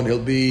Rishon he'll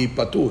be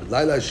Patur,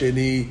 Laila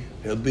Sheni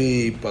he'll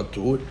be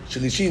patur.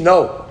 Shlishi,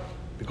 no.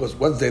 Because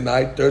Wednesday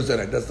night, Thursday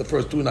night, that's the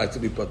first 2 nights to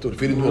be patur. If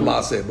he didn't do a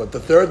maaseh. But the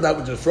third night,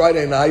 which is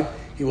Friday night,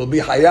 he will be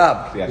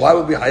hayab. Why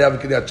will be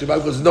hayab in Kiryat Shema?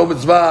 Because there's no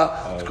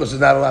mitzvah, because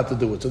he's not allowed to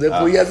do it. So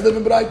therefore, he has a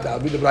different Braita. I'll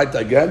read the Braita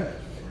again.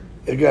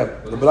 Again,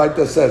 the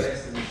Braita says,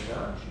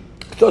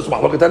 so it's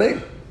Mahloket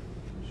Tanim.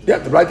 Yeah,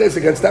 the Braita is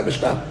against that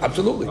Mishnah.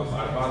 Absolutely.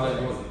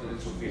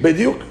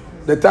 Bediuk.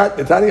 The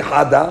Tani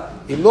Hada,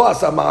 im lo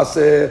asa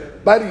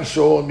maaseh,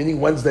 barishon,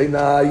 meaning Wednesday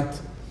night,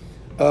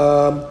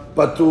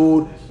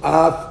 patur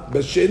af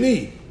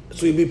b'sheni,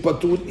 so you'll be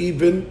patur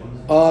even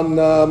on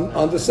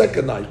the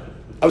second night.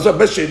 I'm sorry,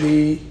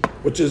 b'sheni,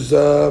 which is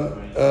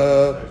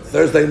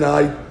Thursday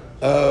night,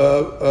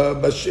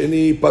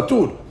 b'sheni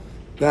patur.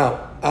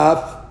 Now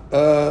af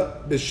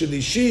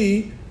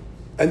b'shenishi,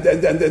 and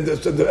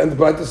the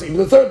practice even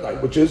the third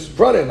night, which is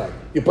Friday night.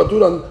 You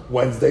patur on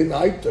Wednesday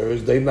night,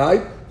 Thursday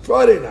night,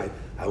 Friday night.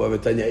 However,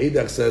 Tanya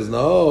Idach says,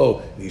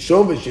 no,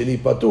 Rishon v'sheni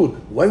patur.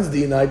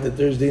 Wednesday night and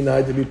Thursday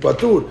night to be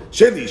patur.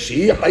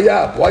 Shlishi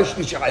hayab. Why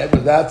shlishi hayab?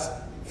 Because that's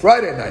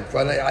Friday night.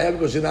 Friday night hayab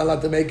because you're not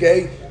allowed to make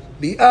a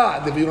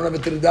bi'ah. If you don't have a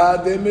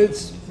tirdah de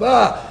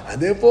mitzvah.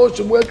 And therefore,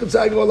 Shemuel can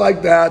say, go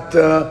like that.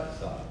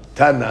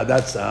 Tana,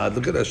 that's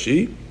look at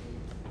Rashi.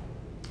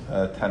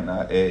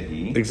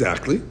 Tana'ehi.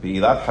 Exactly.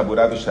 בעילת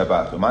חבורה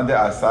בשבת. ומאן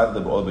דאסר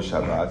לבעול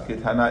בשבת,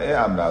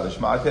 כתנאי אמרה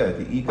לשמעתה,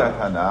 דאיכא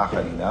תנא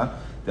חנינה,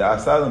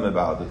 דאסר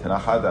למבעל, דתנא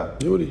חדה.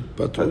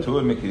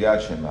 פטור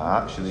מקריאת שמע,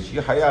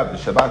 שלישי חייב,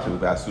 בשבת הוא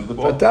ואסור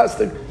לבעול.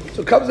 Fantastic.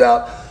 So it comes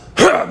out,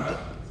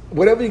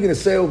 whatever you're going to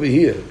say over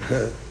here,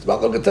 it's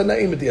about look at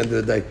Tanaim at the end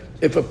of the day.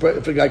 If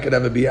a guy could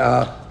have a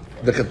bi'ah,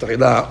 the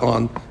Ketchilah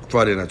on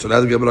Friday night. So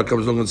now the Gemara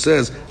comes along and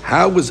says,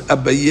 how was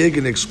Abaye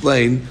going to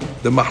explain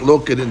the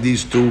mahloket in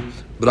these two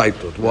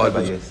Braitot? Why?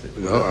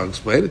 I'll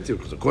explain it to you.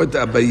 Because according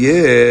to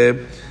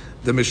Abaye,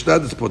 the Mishnah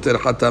that's poter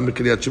hatam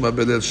b'kriyat Shema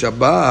b'leil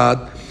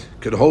Shabbat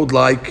could hold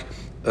like,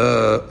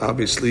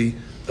 obviously,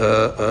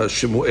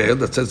 Shemuel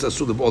that says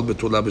asur l'b'ol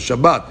betula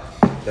b'Shabbat.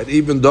 That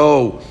even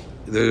though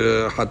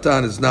the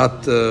Hatan is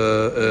not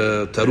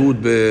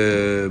tarud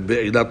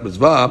be'ilat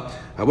mitzvah,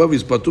 however,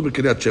 he's patur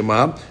b'kriyat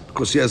Shema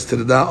because he has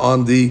tirdah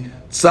on the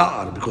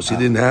Tsa'ar, because he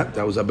didn't have,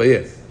 that was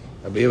Abaye.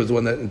 Abaye was the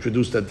one that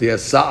introduced that he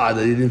has Sa'ar,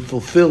 that he didn't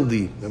fulfill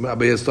the,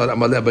 remember Abaye started,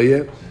 Amalei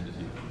Abaye?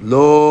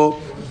 Lo,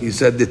 he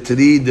said the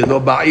Trid, the Lo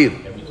Ba'ir.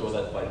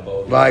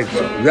 Right,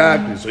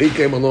 exactly. So he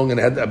came along and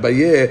had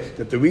Abaye,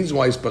 that the reason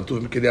why he's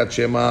patur b'kriyat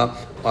Shema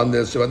on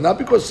this, not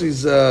because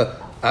he's, he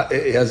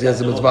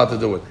has a mitzvah to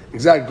do it.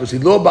 Exactly, because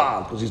he's Lo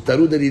Ba'al, because he's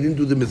tarud that he didn't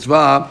do the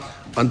mitzvah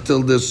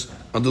until this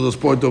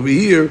point over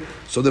here.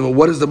 So therefore,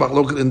 what is the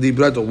machloket in the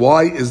Braita?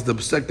 Why is the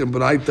second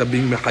Braita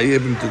being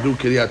mechayev him to do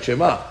Kiryat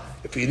Shema?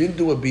 If he didn't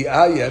do a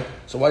bi'ah yet,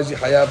 so why is he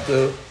chayav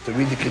to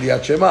read the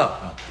Kiryat Shema?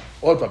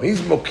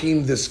 He's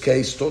mokim this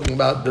case, talking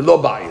about the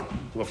lo ba'ir.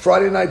 So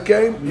Friday night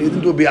came, he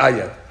didn't do a bi'ah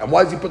yet. And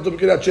why is he put to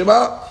Kiryat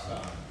Shema?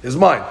 His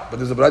mind. But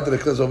there's a Braita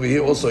that says over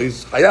here also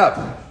he's chayav.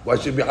 Why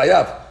should he be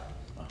chayav?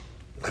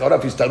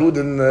 If he's tarud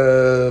in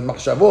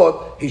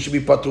machshavot, he should be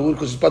patur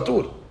because he's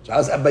patur. So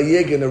how's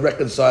Abaye going to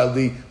reconcile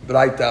the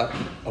Braita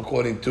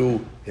according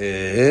to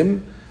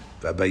him?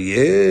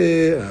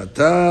 Abaye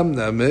hatam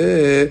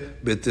nameh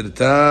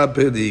betirta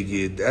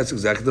peligid. That's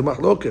exactly the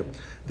machloket.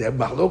 The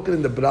machloket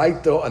in the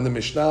Braita and the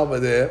Mishnah over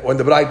there, or in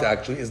the Braita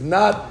actually, is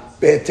not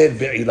be'eter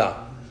be'ilah.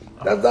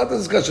 That's not the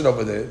discussion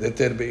over there, the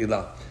ter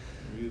be'ilah.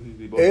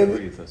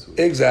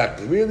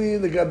 Exactly. Really,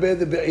 the Gabe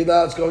the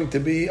Be'ilah is going to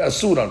be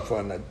Asur on for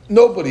a night.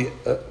 Nobody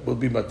will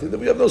be Matir.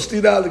 We have no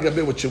stira the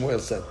Gabe what Shemuel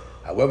said.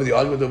 However, the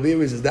argument over here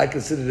is that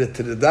considered a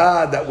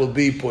Tirdah that will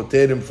be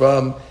poterim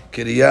from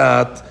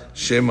Kiryat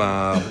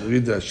Shema.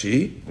 Read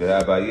Rashi.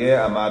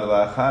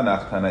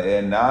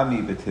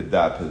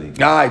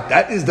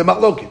 That is the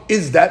Machloket.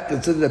 Is that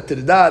considered a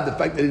Tirdah, the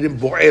fact that he didn't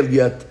bo'el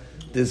yet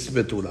this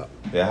Betula?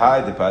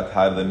 Right,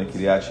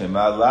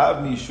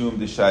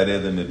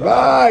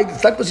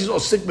 it's not because he's all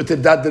sick with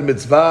Tirdat del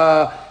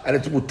Mitzvah and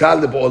it's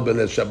mutal leba'ol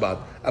b'leil Shabbat.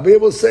 Abaye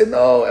will say,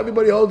 no,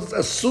 everybody holds it's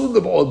asur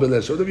leba'ol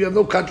b'leil Shabbat. You have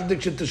no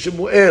contradiction to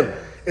Shemuel.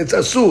 It's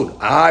asur.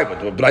 But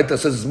the Braita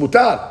says it's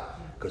mutal.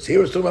 Because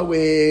here it's talking about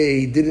where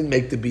he didn't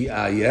make the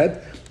bi'ah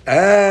yet.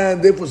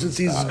 And therefore, since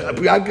he's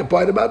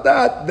preoccupied about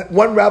that,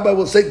 one rabbi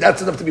will say,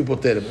 that's enough to be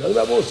poterim. Another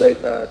rabbi will say,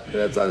 no,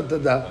 that's not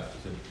Tirdat.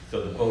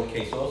 So the both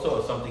case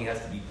also, or something has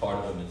to be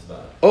part of a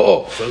mitzvah?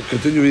 So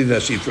continue reading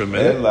that sheet for a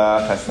minute.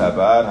 That's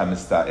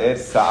it,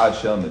 Sa'ad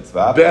Shel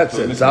Mitzvah. That's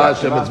Sa'ad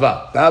Shel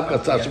Mitzvah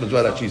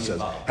that she says.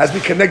 Has to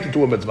be connected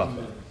to a mitzvah.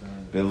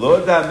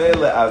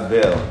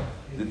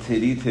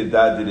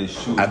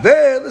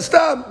 Avel is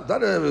tam,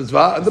 not a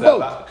mitzvah, and the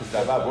boat.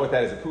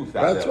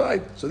 That's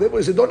right. So therefore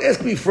he said, don't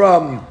ask me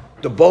from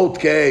the boat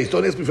case,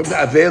 don't ask me from the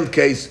Avel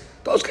case.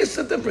 Those cases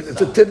are different. It's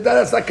a tirdah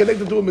that's not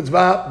connected to a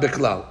mitzvah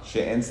b'klal.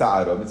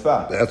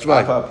 That's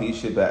right.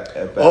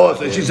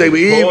 So she say,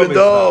 even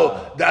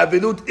though the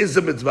avilut is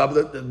a mitzvah,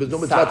 but there's no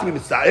mitzvah to be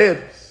mitzvah.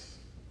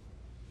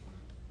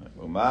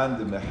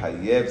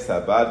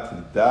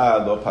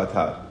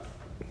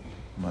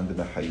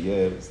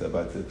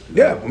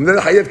 Yeah,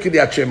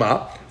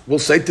 we'll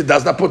say tirdah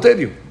is not poter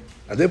you.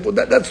 And therefore,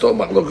 that's the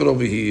machloket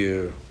over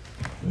here.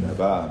 Right,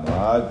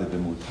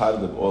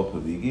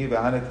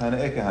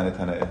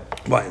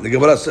 the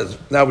Gemara says,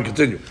 now we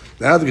continue.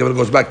 Now the Gemara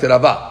goes back to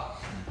Rava.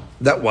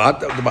 That what?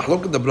 The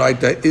Machlok of the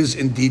Braita is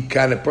indeed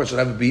kind of person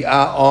have a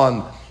bi'ah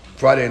on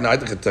Friday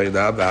night, which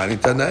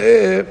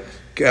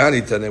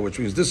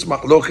means this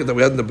Machlok that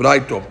we had in the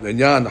Braita,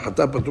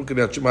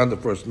 the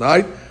first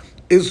night,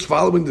 is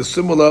following the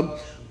similar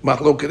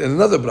Machlok in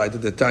another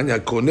Braita, the Tanya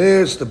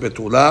Kones, the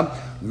Betula,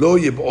 Lo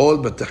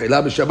Yib'ol,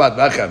 Betechila B'Shabbat,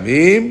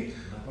 V'achamim,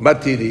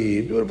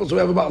 Matirim. Beautiful. So we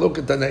have a Ma'lok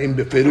Tanaim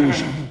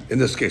Beferush in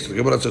this case. The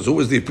Gemara says, who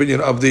is the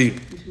opinion of the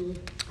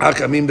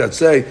Hakamim that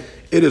say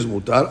it is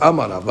Mutar?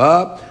 Amar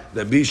Rava,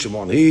 Rabbi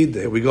Shimon Hid.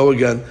 Here we go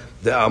again.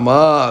 The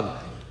Amar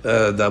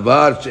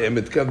Davar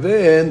She'emet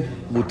Kaven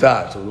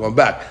Mutar. So we're going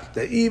back.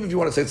 The even if you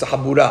want to say it's a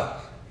Habura.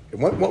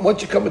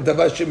 Once you come with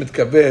Davar She'emet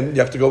Kaven, you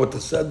have to go with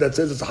the said that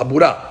says it's a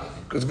Habura.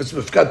 Because if it's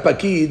Mifkat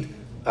Pakid,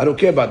 I don't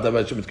care about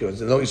Davar She'emet Kaven.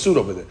 There's no Isur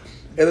over there.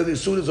 And the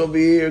Isur is over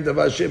here,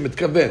 Davar She'emet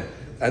Kaven.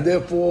 And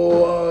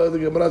therefore, the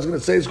Gemara is going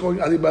to say it's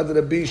going Ali Bad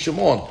Rabbi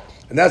Shimon,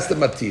 and that's the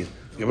matir.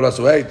 The Gemara says,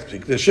 "Wait,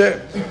 psik deshe,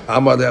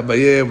 Amar le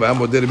Abaye,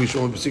 ve'Amar le Rabbi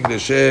Shimon, psik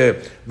deshe,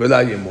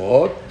 ve'la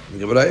yemot." The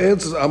Gemara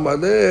answers, "Amar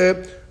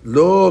le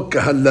lo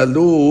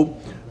kahalalu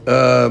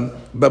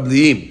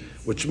babliim,"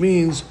 which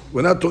means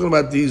we're not talking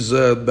about these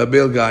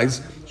Babel guys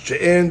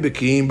she'en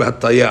bekiim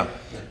b'hataya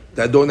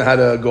that don't know how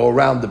to go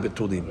around the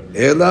betulim.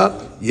 Ela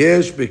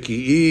yesh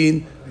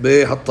bekiin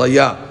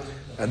b'hataya,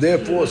 and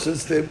therefore,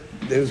 since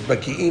there's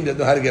baki'in that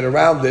know how to get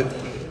around it,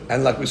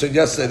 and like we said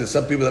yesterday, there's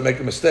some people that make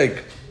a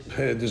mistake,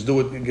 just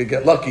do it and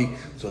get lucky.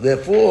 So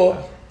therefore,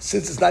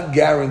 since it's not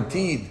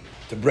guaranteed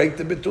to break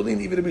the betulin,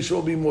 even if it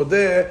will be more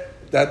there,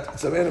 that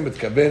it's a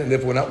mitkaben, and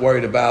therefore we're not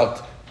worried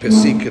about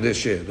pesik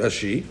kedesheh.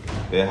 Rashi.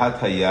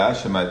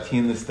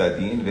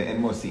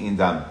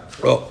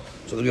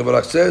 So the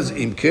Gemara says,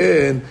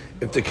 Imken,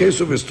 if the case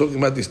of is talking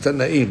about these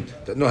Tanaim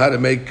that know how to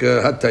make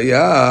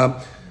hataya,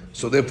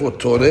 so therefore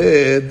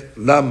Tored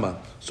Lama.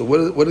 So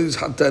what are these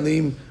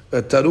Hatanim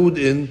Tarud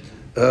in?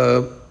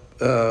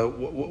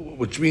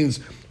 Which means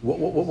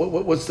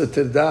what's the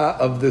tirdah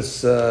of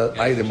this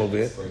item over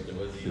here?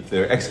 If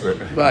they're expert,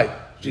 right?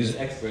 He's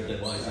an expert, then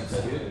why is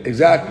he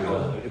exactly.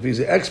 If he's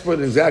an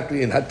expert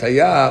exactly in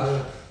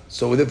Hataya,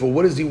 so therefore,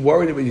 what is he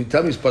worried about? You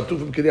tell me he's patu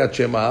from Kiryat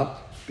Shema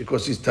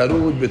because he's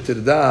tarud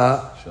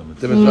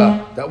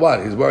b'tirdah. That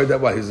what? He's worried that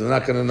what? He's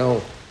not going to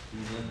know.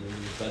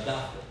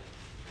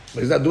 But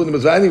he's not doing the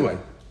mitzvah anyway.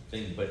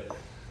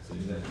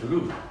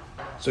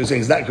 So he's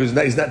saying he's not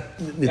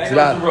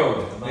nitzrat.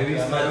 Maybe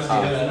he's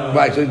not.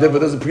 Right. So it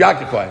doesn't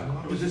preoccupy him.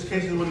 It was this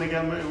case when they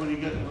got married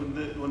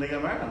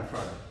on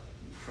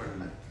Friday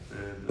night.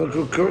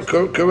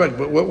 Correct.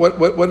 But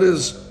what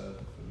is?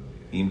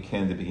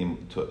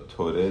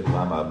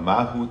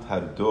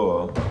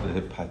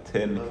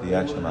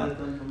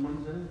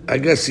 I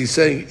guess he's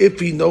saying if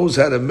he knows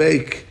how to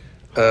make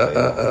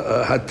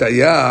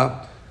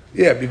hataya,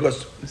 yeah,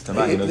 because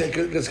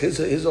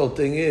his whole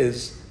thing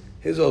is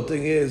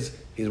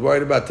He's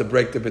worried about to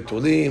break the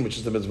betulin, which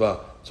is the mitzvah.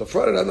 So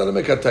Friday night, not to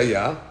make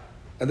hataya,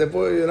 and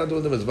therefore you're not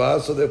doing the mitzvah,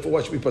 so therefore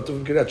why should we patur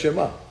from Kiryat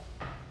Shema?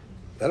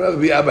 That don't have to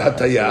be abba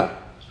hataya.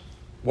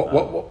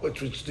 What's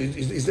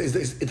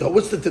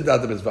the tiddah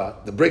of the mitzvah?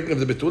 The breaking of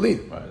the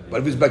betulin. Right.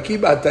 But if it's baki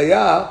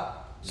b'hataya,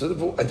 so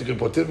therefore, I think you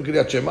put him from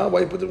Kiryat Shema.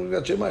 Why you put him from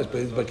Kiryat Shema? He's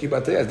baki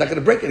b'hataya. He's not going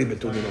to break any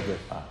betulin over here.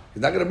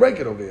 He's not going to break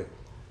it over here.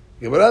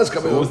 So what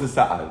was the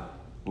sa'ad?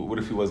 What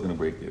if he was going to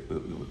break it?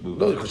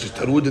 No, because she's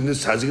tarud in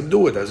this. How's he going to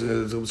do it?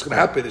 What's going to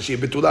happen? Is she a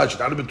betula? She's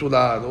not a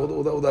betula.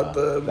 All that.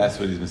 That's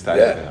what he's mistaken.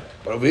 Yeah.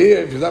 But over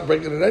here, if he's not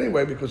breaking it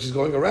anyway because he's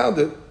going around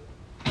it,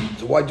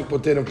 so why'd you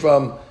put him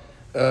from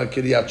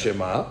Kiryat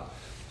Shema?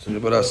 So the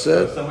Gemara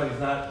says, if somebody's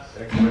not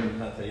expert in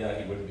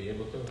Hatayah, he wouldn't be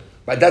able to.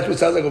 But that's what it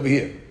sounds like over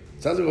here.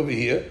 It sounds like over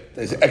here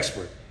that he's an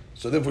expert.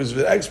 So therefore, he's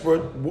an expert.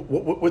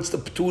 What's the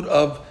p'tur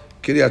of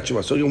Kiryat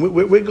Shema? So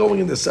we're going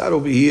in the side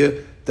over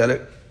here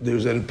that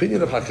there's an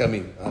opinion of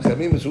Hakamim.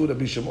 Hakamim is who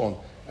Rabbi Shimon.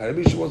 And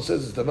Rabbi Shimon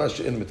says it's Tavash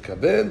She'en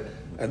Mitkaven,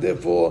 and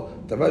therefore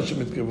Tavash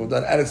She'en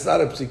Mitkaven. And it's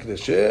not a Psik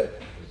Nesheh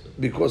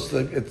because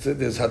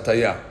there's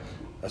Hatayah.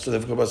 So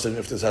therefore, saying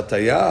if there's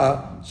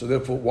Hatayah, so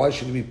therefore why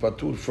should he be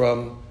patur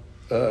from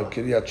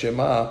Kiryat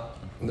Shema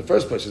in the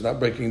first place? He's not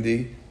breaking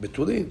the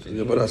betulin. So the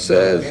Gemara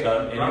says.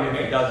 Everything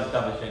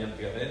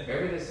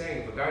is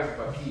saying if a guy's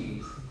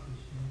bakis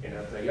in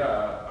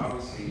Hatayah,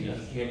 obviously he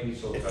can't be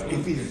so.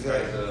 If he's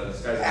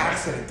an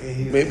accident,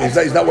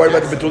 he's not worried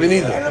about the betulin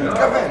either.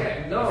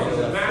 No,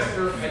 the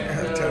master.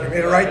 You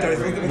made it right there.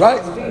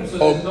 Right. So there's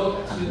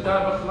no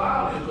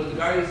because the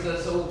guy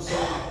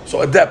is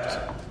so adept.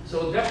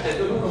 So adept that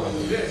they don't know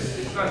do this.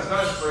 It's not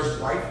his first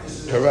wife. This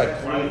is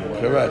Correct.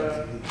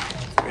 Correct.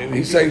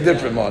 He's saying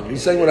different, Mark.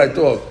 He's saying what I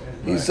thought.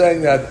 He's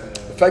saying that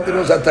the fact that he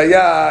knows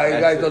Hatayah, the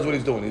guy knows what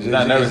he's doing. He's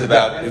not nervous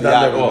about it. He's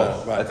not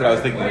nervous about it. Right. That's what I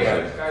was thinking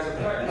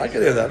about. I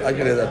can hear that.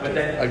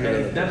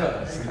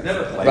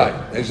 Too.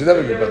 Right. They should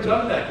never be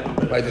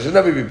patur. Right. They should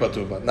never be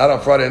patur. But not on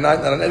Friday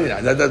night, not on any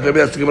night. Maybe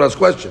that's the Gemara's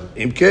question.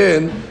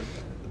 Imken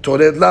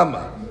tored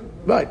lama.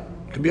 Right.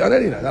 It could be on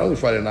any night, not only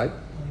Friday night.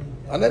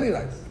 On any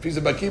night. If he's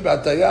a baki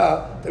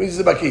b'hatayah, that means he's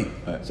a baki.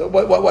 Right. So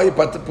why you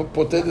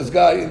put this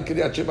guy in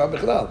Kiryat Shema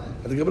b'chlal?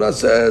 And the Gemara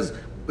says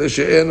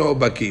she'eno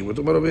baki. What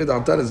Gemara over here,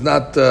 Dantan is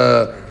not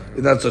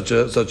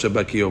such a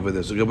baki over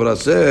there. So Gemara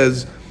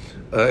says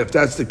if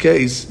that's the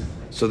case,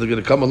 so they're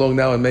going to come along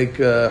now and make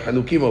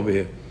halukim over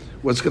here.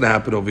 What's going to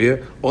happen over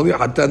here? Only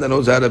Hatan that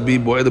knows how to be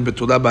bo'el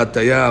b'tulah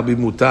b'hatayah, be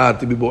mutar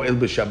to be bo'el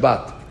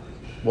b'shabbat.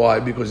 Why?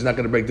 Because he's not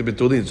going to break the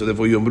betulin. So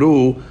therefore,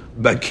 yomru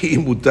baki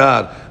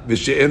mutar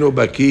v'she'eno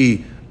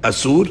baki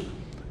asur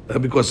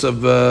because of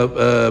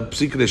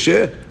psik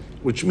nesheh,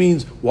 which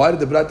means why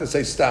did the Braita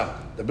say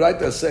stop? The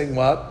Braita is saying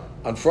what?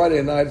 On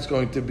Friday night it's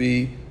going to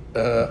be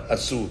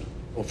asur.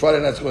 On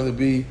Friday night it's going to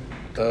be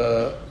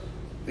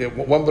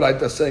one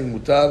Braita is saying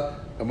mutar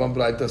and one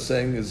Braita is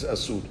saying is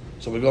asur.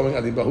 So we're going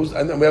and we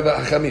have a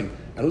Hachamim.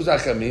 And who's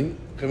Hachamim?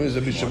 Hachamim is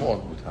Rabbi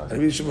Shimon. And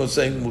Rabbi Shimon is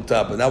saying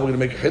mutar, but now we're going to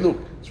make a chiluk.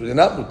 So they're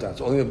not mutar.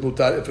 It's only a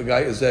mutar if a guy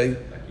is a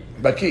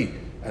baki.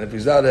 And if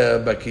he's not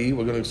a baki,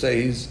 we're going to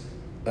say he's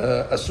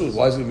asur.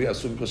 Why is he going to be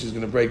asur? Because he's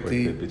going to break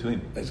the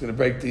between. He's going to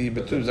break the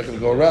between. He's not going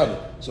to go around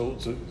it. So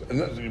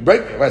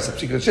break it. Right? It's a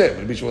secret shame.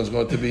 Rabbi Shimon is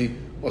going to be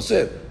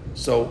osir.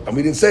 So, and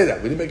we didn't say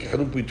that. We didn't make a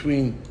chiluk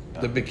between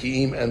the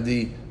bekiim and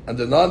the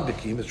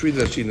non-bekiim. Let's read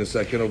Rashi in a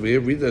second over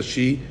here. Read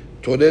Rashi.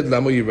 Tored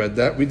Lamo, you read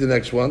that. Read the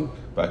next one.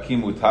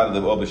 Baki mutar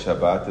le'o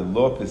b'shabbat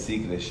lo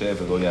pesik leshev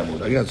v'lo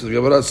yamud. Again, so the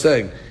Gemara is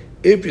saying,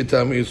 if you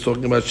tell me he's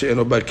talking about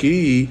she'eno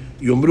baki,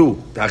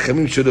 yomru. The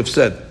Hachamim should have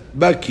said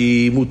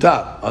baki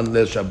mutar on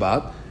Leil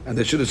Shabbat, and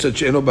they should have said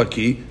she'eno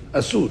baki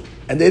asur.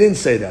 And they didn't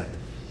say that.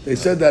 They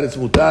said that it's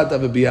mutar to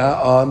have a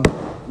biyah on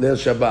Leil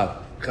Shabbat.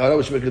 Chara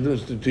which make a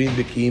difference between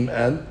bekim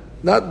and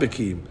not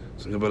bekim.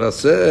 So the Gemara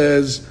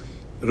says,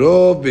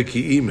 rov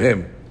bekiim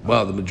him.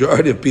 Well, the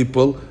majority of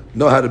people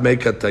know how to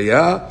make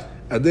hatayah,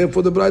 and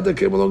therefore the Braita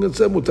came along and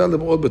said mutar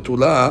le'ol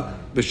betulah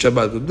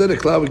b'shabbat. But then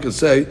we can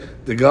say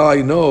the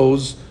guy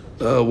knows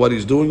what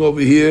he's doing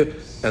over here,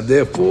 and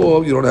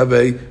therefore you don't have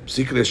a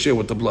secret share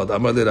with the blood.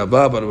 Amar le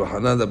Rava bar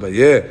Hanan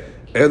Abaye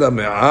ela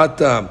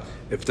me'ata.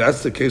 If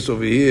that's the case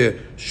over here,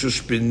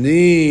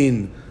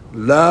 shushbinin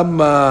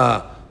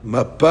lama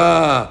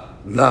mapa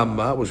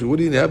lama. Which we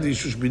wouldn't have these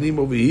shushbinim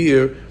over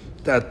here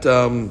that.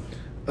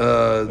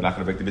 We're not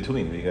going to break the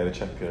betulin. You got to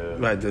check.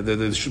 Right,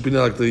 there should be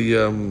like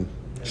the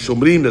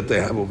shomrim that they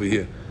have over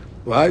here,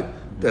 right?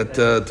 That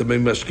to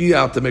make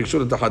mashkiach, to make sure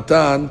that the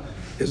hatan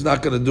is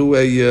not going to do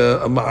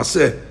a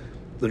maaseh.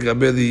 The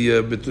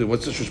betulin.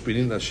 What's the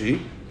shushbinin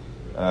nashi?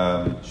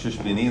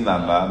 Shushbinin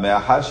lama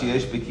me'achar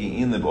sheyesh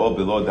beki'in leb'ol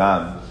below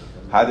dam.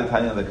 Had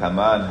Tanya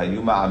lekaman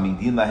hayu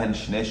ma'amidin lahen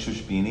shnei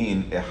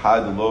shushbinin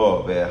ehad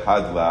lo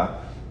ve'ehad la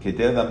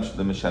kedei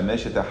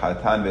lemishamesh et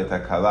hatan ve'et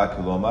hakala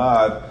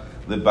kilomar.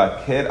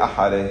 לבקר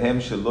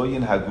אחריהם שלא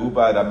ינהגו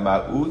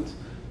ברמאות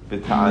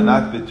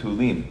בטענת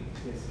בתולים.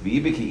 ואי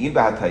בקיאים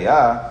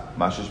בהטיה,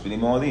 מה שושבינים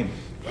מעולים.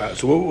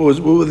 So what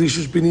were these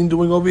shushbinim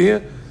doing over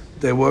here?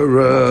 they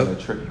were.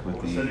 Trick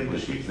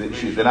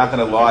with they're not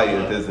going to lie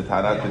if there's the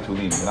Tanat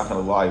Betulim. They're not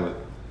going to lie with.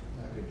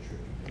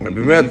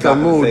 באמת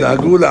תלמוד,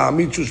 דאגו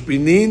להעמיד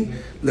שושבינין,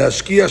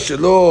 להשקיע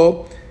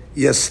שלא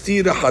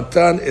יסתיר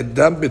החתן את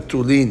דם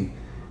בתולין,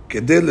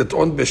 כדי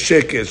לטעון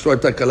בשקט, שלא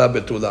הייתה קלה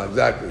בתולה.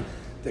 Exactly.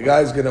 The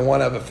guy's going to want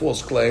to have a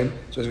false claim,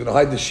 so he's going to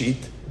hide the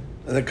sheet,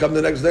 and then come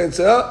the next day and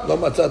say, לא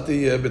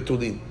מצאתי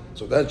בתולין.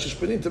 So that's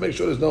shishpinin to make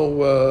sure there's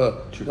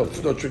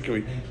no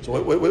trickery.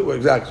 So wait,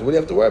 exactly. So what do you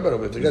have to worry about?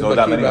 If the guy's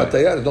makim b'ataya,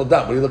 there's no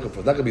dam. What are you looking for?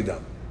 It's not going to be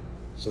dam.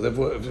 So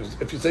therefore,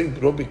 if you're saying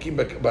Robi Kim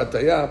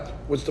Bataya,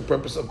 what's the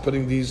purpose of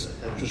putting these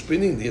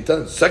Shushpinin? The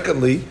attendant.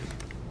 Secondly,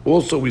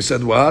 also we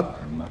said what?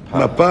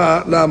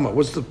 Mapa Lama.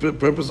 What's the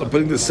purpose of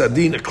putting the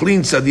sardine, a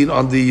clean sardine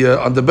on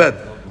the bed?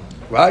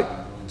 Right?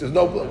 There's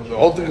no blood. The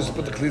whole thing is to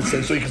put the clean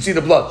sardine so you can see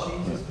the blood.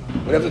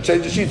 We have to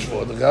change the sheets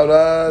for it. There's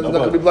not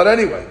going to be blood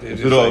anyway.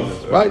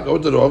 Right? Go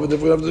to the oven.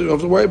 We don't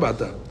have to worry about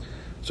that.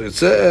 So it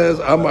says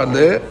Amar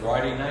Le.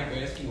 Friday night,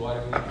 you're asking why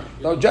do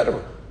we? No,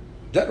 general.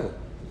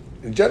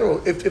 In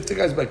general, if the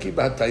guy's Baki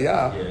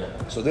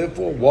B'Hataya, so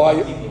therefore, why?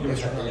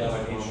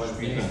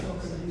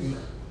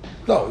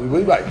 No,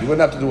 right. You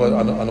wouldn't have to do it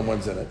on a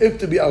Wednesday night. If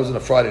to be, I was on a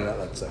Friday night,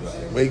 let's say,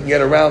 where you can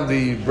get around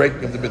the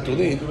breaking of the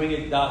Betulin.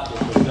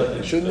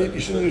 You shouldn't do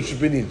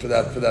Shubinin for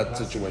that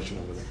situation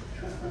over there.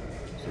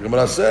 So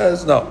Gemara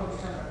says, no.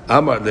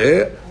 Amar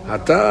le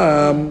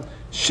Hatam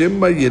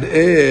Shema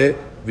Yireh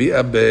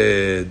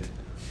V'Abed.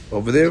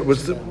 Over there,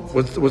 what's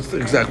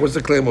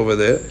the claim over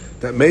there?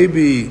 That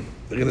maybe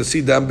they're going to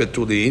see dam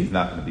betulin. It's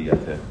not going to be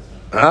yateh.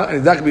 And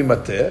it's not going to be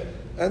mateh.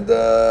 And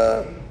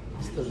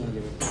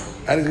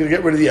he's going to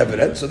get rid of the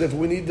evidence. So therefore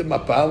we need the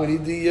mapa, we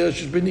need the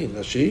shishbinin.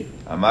 Nashi?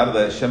 Amar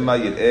le Shema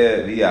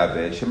Yireh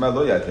V'Yabed, Shema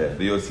lo yateh,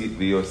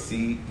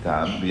 V'yosi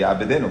dam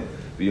V'Yabedenu,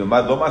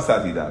 V'yomad lo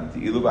masati dam,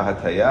 Ti'ilu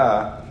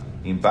b'hataya,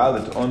 im ba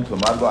l't'on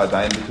tomad lo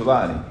adayin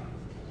betulani.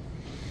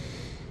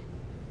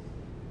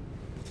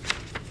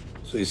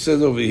 So he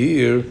says over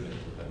here,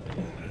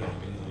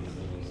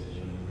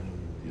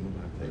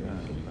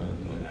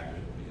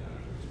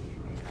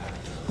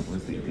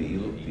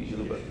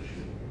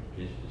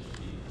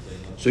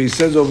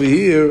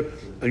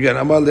 again,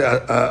 Amal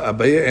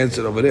Abaye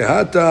answered over there,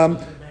 Hatam,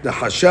 the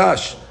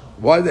Hashash,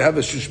 why they have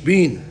a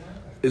Shushbin,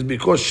 is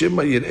because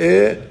Shema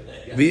Yireh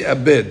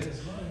V'Abed.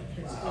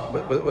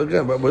 But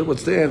again,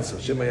 what's the answer?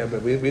 Shema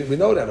Yireh. We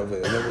know that over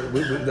there.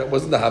 That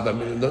wasn't the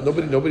Havamina.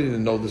 Nobody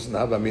didn't know this in the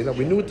Havamina.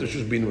 We knew what the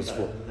Shushbin was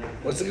for.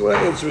 What's the Gemara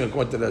answering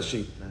according to that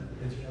sheet?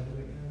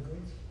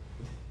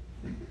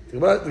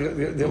 What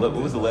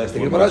was the last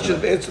one? The Gemara should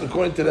have answered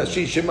according to that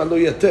sheet. Shema Lo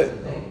Yateh.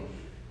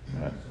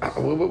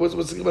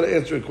 What's the Gemara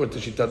answering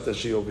according to Shitat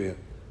Tashi over here?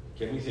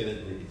 Can we say that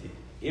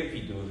if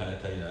he do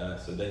Hataya,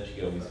 so then she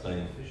can always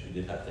claim she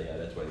did Hataya,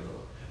 that's why he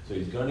wrote. So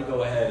he's going to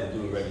go ahead and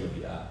do a regular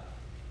B'ah.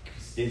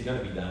 He's going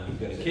to be down. He's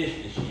going to kiss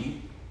the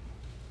sheep.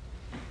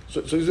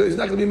 So he's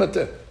not going to be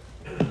mateh.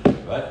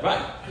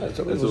 Right.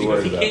 So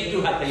because he can't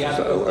do Hataya.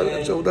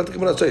 So that's the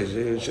Gemara says.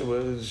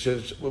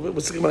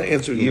 What's the Gemara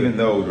answering? Even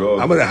though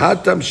I'm going to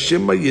Hatam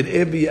Shema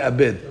Yireh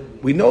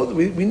V'Abed. We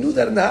knew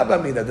that in the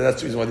Havamina,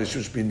 that's the reason why the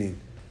Shushbinin.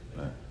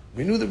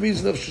 We knew the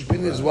reason of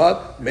Shushbinin is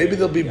what? Maybe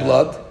there'll be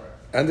blood,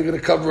 and they're going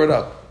to cover it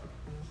up.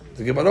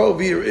 The Gemara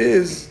over here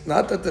is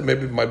not that there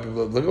maybe might be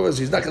blood. Look over,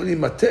 he's not going to be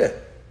mateh.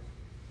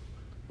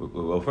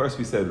 Well, first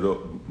we said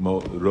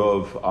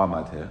rov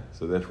amateh,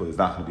 so therefore there's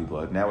not going to be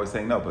blood. Now we're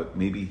saying no, but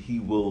maybe he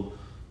will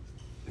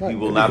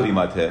not be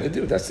mateh.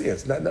 Dude, that's the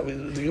answer.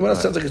 The Gemara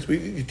sounds like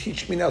you're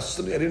teaching me now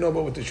something I didn't know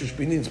about what the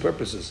Shushbinin's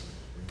purpose is.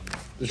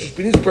 The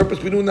Shushbinin's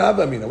purpose we knew in the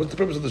Havamina. What's the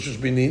purpose of the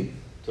Shushbinin?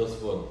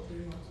 Tosfot.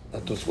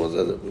 What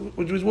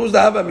was the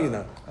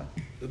Havamina?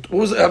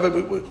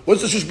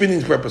 What's the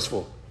Shushbinin's purpose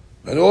for?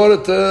 In order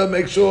to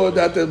make sure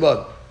that there's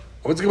blood.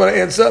 What's the Gemara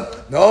answer?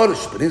 No, the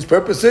Shushbinin's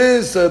purpose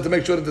is to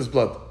make sure that there's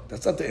blood.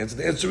 That's not the answer.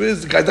 The answer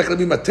is the guy's not going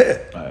to be mateh.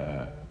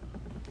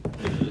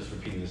 You're just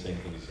repeating the same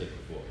thing you said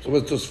before. So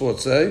what's Tosfot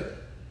say?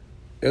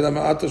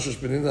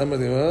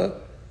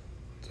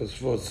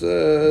 Tosfot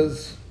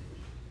says,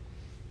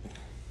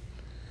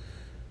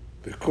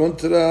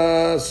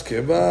 בקונטרס,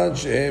 כיוון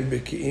שהם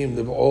בקיאים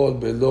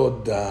לבעוד בלא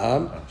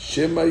דם,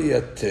 שמא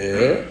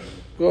יתה,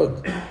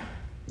 good,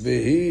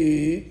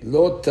 והיא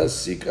לא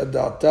תסיק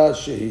הדעתה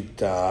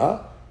שהייתה,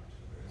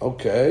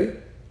 okay,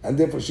 and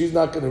therefore she's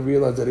not going to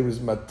realize that he was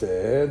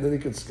mateh, and then he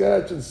can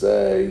sketch and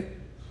say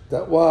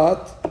that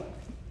what?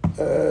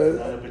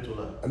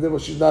 And therefore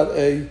she's not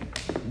a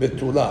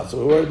betula. So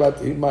we're worried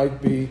about he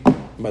might be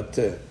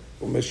mateh.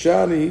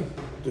 Umeshani,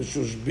 the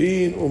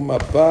shushbin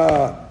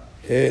umapa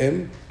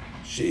him,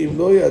 שאם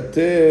לא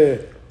יתה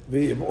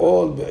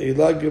ויבעול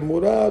בעילה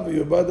גמורה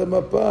ויובד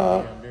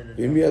המפה,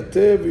 ואם יתה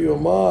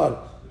ויאמר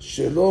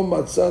שלא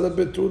מצא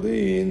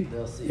לבתולין,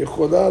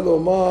 יכולה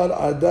לומר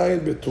עדיין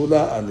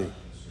בתולה אני.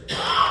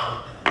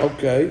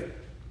 Okay,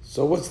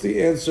 so what's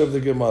the answer of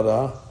the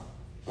Gemara?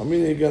 I'm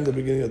reading again the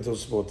beginning of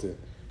Tosfot here.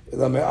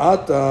 אלא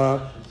מעתה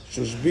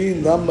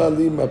שושבין למה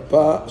לי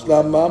מפה,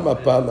 למה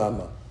מפה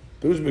למה?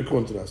 פירוש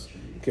בקונטרסט.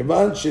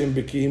 כיוון שהם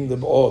בקיאים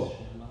לבעול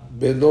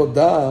בלא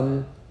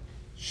דם,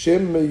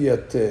 שם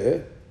מייתה,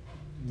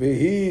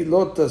 והיא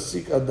לא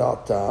תסיק על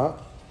דעתה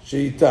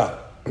שאיתה.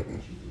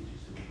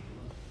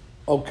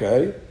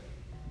 Okay.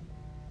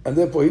 And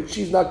therefore,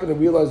 she's not going to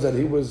realize that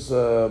he was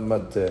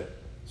mateh.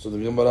 So the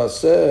Gemara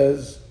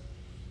says,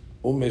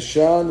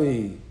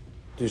 Umeshani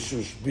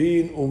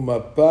Tishushbin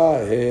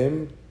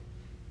Umapahem,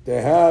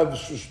 they have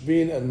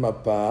Shushbin and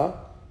Mapa,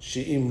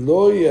 She'im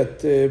lo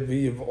yate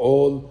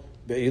v'yiv'ol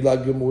be'ila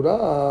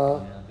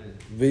gemura,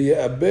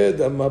 v'yabed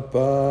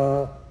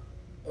Mapa,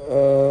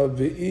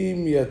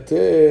 v'im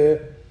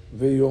yate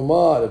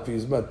v'yomar. If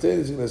he's mateh,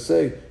 he's going to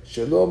say,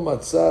 Shelo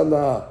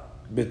matzala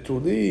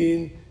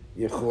betulin,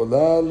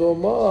 יכולה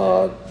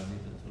לומר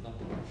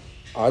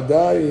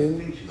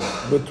עדיין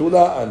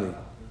בתולה אני.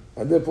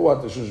 And therefore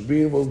what? The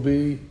Shushbin will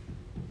be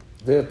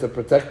there to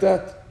protect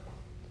that?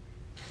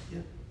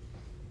 Yeah.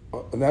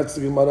 And that's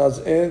the Gemara's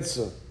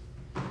answer.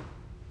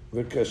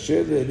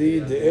 וקשה לי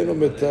דאינו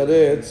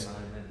מתרץ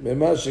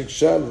ממה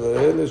שקשל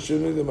ואלה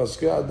שני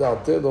למזכיר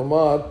הדעתה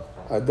לומר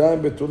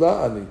עדיין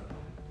בתולה אני.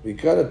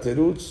 בעיקר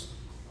התירוץ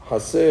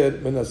חסר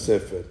מן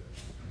הספר.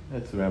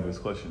 That's the rabbi's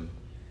question.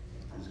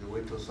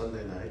 Wait till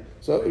Sunday night.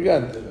 So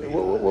again,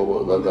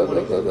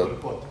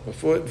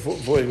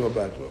 before you go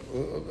back,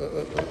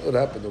 what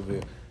happened over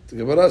here? The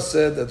Gemara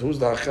said that who's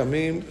the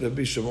Hachamim?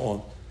 Rabbi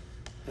Shimon.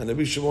 And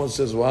Rabbi Shimon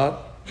says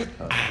what?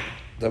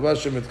 Davar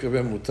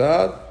shemitkaven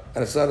mutar,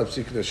 and it's not a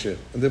psik nesher.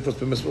 And therefore it's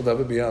permissible to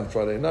have it beyond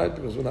Friday night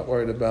because we're not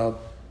worried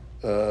about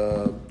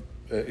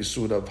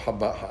isur of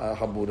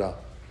habura.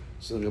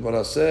 So the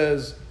Gemara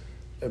says,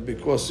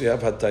 because you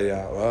have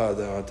hataya.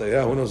 The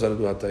hataya, who knows how to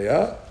do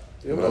hataya?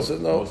 The Gemara says,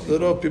 no, the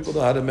little people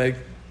know how to make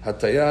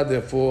hataya,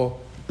 therefore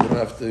you don't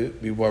have to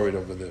be worried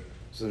over there.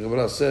 So the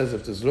Gemara says,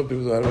 if there's little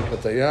people who know how to make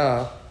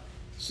hataya,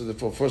 so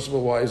therefore, first of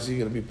all, why is he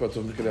going to be part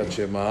of the Kriyat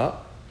Shema?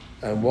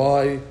 And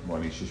why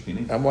make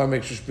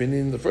Shushbinin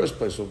in the first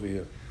place over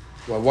here?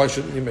 Why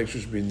shouldn't he make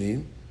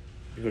Shushbinin?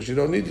 Because you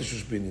don't need the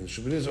Shushbinin.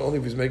 Shushbinin is only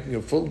if he's making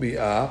a full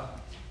bi'ah.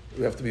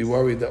 We have to be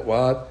worried that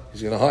what?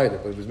 He's going to hide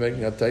it. But if he's making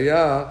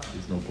hataya,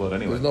 there's no blood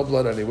anyway. There's no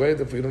blood anyway,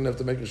 therefore you don't have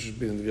to make a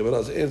Shushbinin. The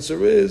Gemara's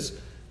answer is,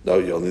 no,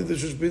 you only need the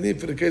Shushbinin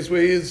for the case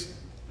where he's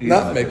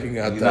not making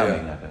a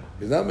hataya.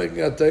 He's not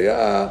making a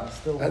hataya,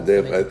 and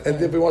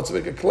if he wants to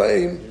make a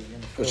claim,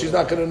 because she's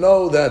not going to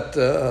know that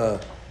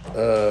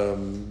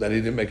that he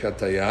didn't make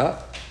hataya,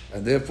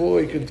 and therefore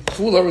he could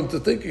fool her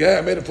into thinking, hey,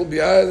 I made a full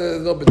bi'ah,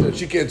 no, but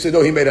she can't say,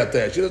 no, he made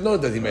hataya. She doesn't know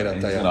that he made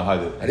hataya. He's going to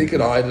hide it. And he can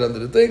hide it under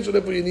the thing, so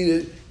therefore you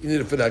need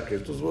it for that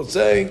case. That's what I'm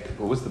saying.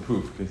 Well, what's the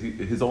proof? Because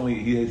he's going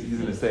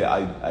to say,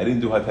 I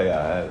didn't do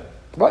hataya.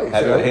 Right.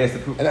 He has to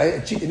prove.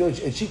 And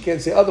she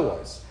can't say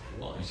otherwise.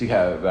 She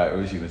can't, right, what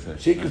is she going to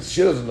say?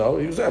 She doesn't know.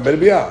 He was like, I better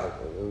be out.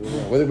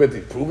 Whether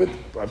they prove it,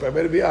 I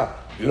better be out.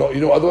 You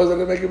know, otherwise I'm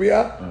going to make it be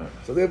out. Right.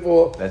 So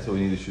therefore, that's what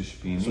we need a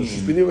Shushbinin. So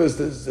Shushbinin was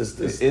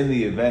this. In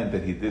the event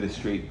that he did a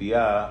straight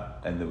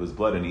biyah and there was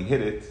blood and he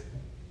hit it,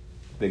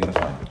 they're going to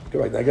find it.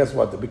 Correct. Now guess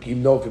what? The Bikim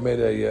know if he made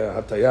a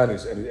hataya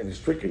and he's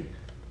tricking,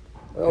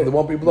 well, there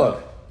won't be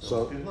blood.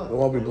 So there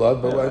won't be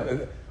blood.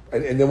 But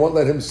and they won't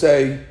let him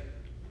say.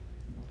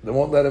 They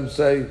won't let him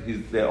say.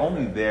 They're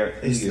only there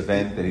in the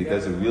event that he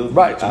does a real biyah.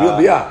 Right, it's a real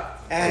biyah.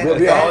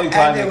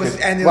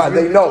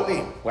 They know.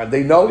 Well,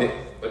 they know.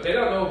 But they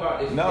don't know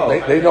about if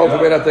they know if he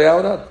made hataya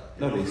or not.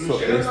 No, they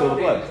saw the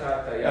blood.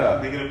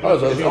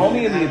 So it's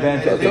only in the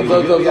event that they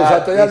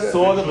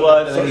saw the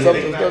blood. So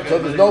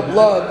there's no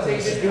blood.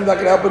 He's not going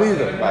to help it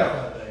either. Right.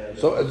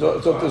 So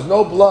if there's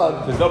no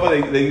blood,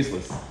 they're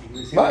useless.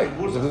 Right.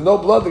 So if there's no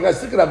blood, the guy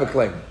still can have a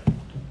claim,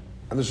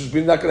 and the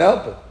Shushbin not going to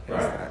help it.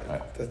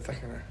 Right. That's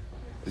not going to.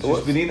 The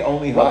Shushbinin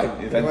only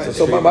helps.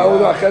 So my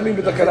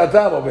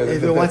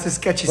if he wants to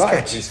sketch,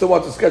 sketch. He still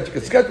wants to sketch. He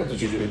can sketch with the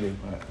Shushbinin.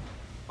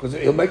 Because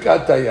he'll make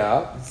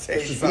hataya.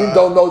 Shushbinin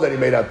don't know that he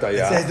made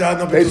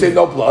hataya. They say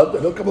no blood.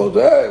 And he'll come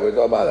over and say, hey, we're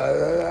talking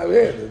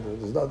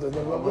about there's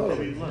no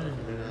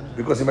blood.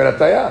 Because he made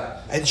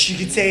hataya. And she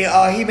could say,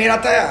 he made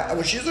hataya.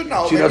 Well, she doesn't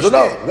know. She doesn't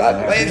know.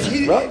 But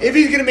if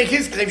he's going to make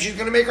his claim, she's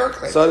going to make her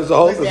claim. So there's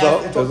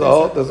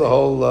a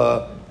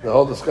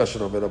whole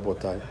discussion of it about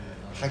time.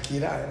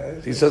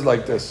 He says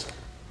like this: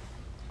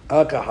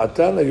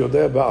 החתן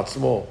היודע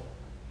בעצמו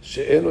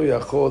שאינו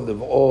יכול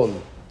לבעול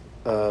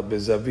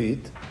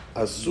בזווית,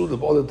 אסור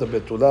לבעול את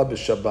הבתולה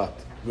בשבת.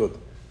 Good.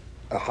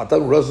 A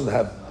hatan who doesn't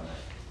have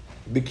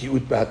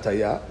bikiut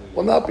b'hataya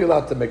will not be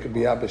allowed to make a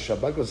biyah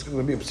b'shabbat because it's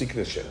going to be a psik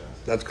nesher.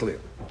 That's clear.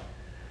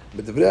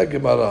 בדברי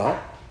הגמרא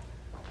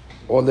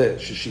עולה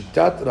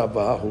ששיטת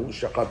רבה הוא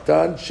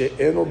שחתן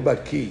שאינו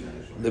בקי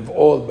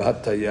לבעול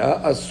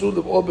בהטיה אסור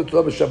לבעול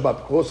בתולה בשבת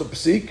because of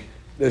psik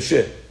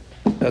nesher.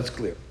 That's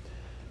clear.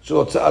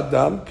 שהוצא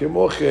אדם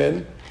כמו כן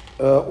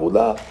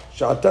עולה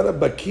שהחתן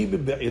הבקי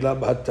בבעילה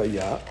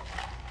בהטיה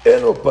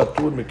אינו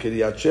פטור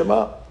מקריאת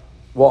שמע.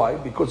 Why?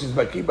 Because he's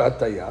baki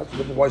b'hataya.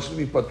 So why should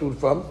he be patur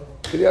from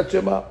Kriyat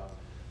Shema?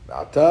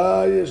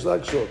 B'hataya yesh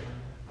lakshot.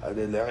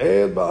 הרי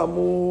לעיל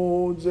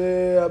בעמוד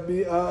זה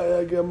הביאה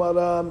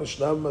הגמרא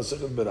משנה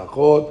במסכת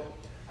ברכות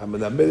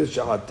המלמדת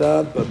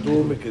שהחתן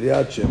פטור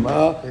מקריאת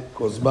שמע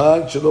כל זמן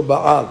שלא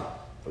בעל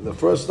from the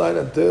first night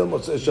until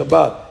Motzei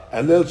Shabbat.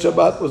 And then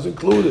Shabbat was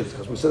included,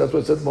 because we said that's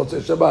what it said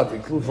Motzei Shabbat,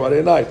 include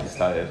Friday night.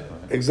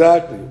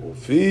 Exactly.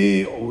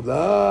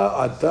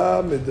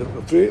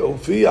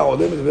 Ufi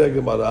העולה מדברי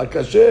הגמרא,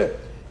 קשה.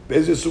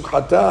 באיזה סוג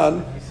חתן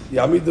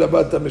יעמיד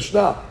רבת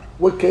המשנה.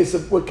 What case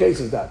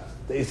is that?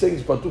 That he's saying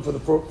he's patu for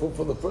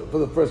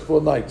the first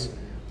 4 nights.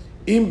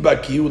 אם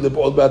בקי הוא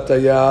לבעול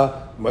בהטיה,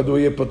 מדוע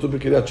יהיה פטור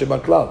בקריאת שמע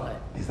כלל?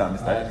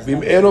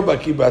 ואם אינו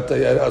בקי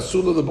בהטיה,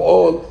 אסור לו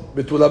לבעול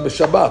בתולה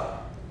בשבת.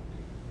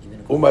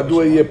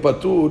 ומדוע יהיה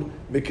פטור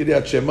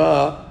בקריאת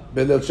שמע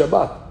בליל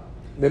שבת?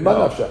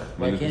 ממה נפשך?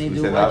 Why can't he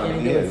do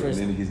it first?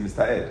 He's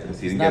mista'ed, because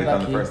he didn't get it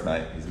on the first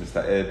night. He's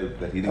mista'ed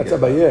that he didn't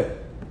get it.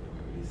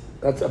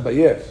 That's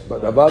Abaye.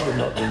 But Rava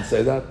didn't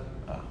say that.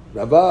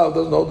 Rava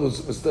doesn't know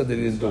this mista'ed that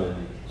he didn't do it.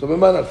 So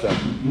mema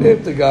nafshach.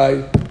 If the guy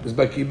is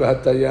baki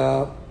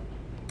b'hataya,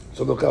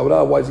 so look,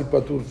 why is he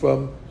patur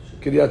from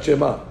Kiryat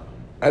Shema?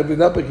 And if he's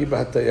not baki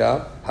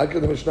b'hataya, how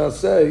can the Mishnah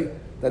say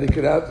that he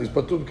could have, he's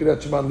patur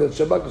Kiryat Shema and Leil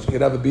Shabbat because he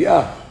could have a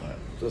bi'ah?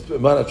 So that's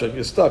mema nafshach,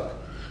 you're stuck.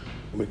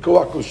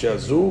 ומכוח קושיה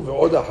זו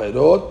ועוד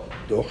אחרות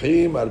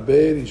דוחים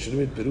הרבה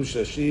ראשונים את פירוש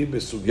רש"י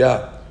בסוגיה.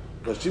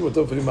 רש"י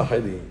אותו מפנים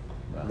אחרים.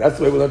 That's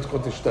the way we learn to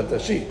quote Shitat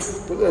Rashi.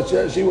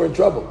 Rashi were in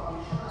trouble.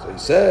 So he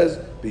says,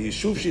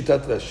 ביישוב שיטת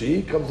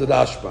רש"י comes the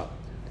Rashba.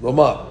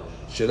 לומר,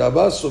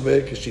 שרבה סובר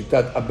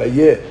כשיטת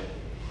אביה,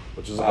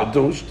 which is a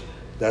דושט,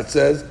 that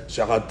says,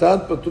 שהחתן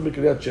פטור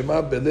מקריאת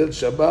שמע בליל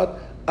שבת,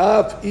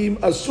 אף אם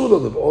אסור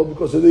לו לבעול,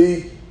 because of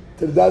the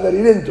טרדה that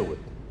he didn't do it.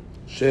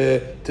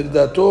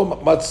 שטרדתו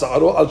מחמת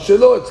שערו על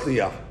שלא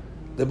הצליח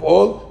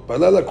לבעול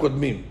בלילה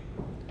הקודמים.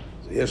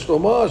 יש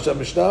לומר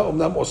שהמשנה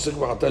אמנם עוסק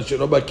בחתן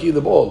שלא בקיא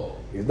לבעול.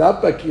 He's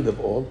not בקיא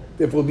לבעול,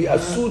 therefore be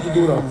אסור to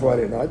do it on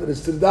Friday night, and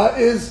his טרדה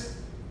is,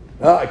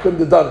 I couldn't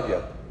have done it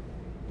yet.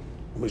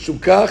 ומשום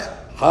כך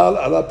חל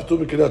עליו פטור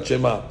בקריאת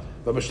שמע.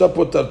 והמשנה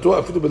פוטרתו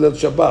אפילו בליל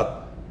שבת.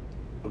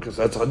 Because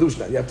that's חידוש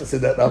now. You have to say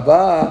that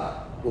Rava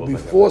will be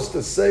forced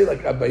to say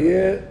like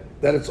Abaye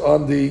that it's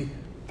on the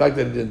fact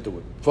that he didn't do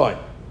it. Fine.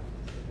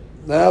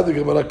 Now the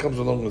Gemara comes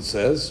along and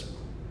says,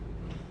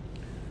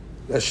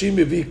 Rashi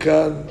mevi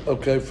kan,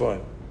 okay,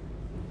 fine.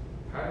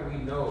 How do we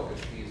know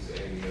if he's a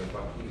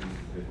baki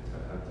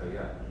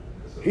b'hataya?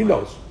 He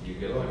knows. You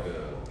get like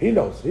a... He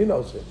knows. But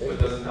it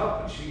doesn't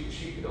help.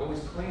 She could always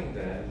claim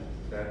then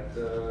that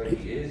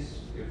he is...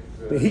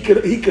 He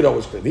could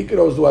always claim. He could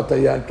always do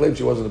Ataya and claim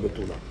she wasn't a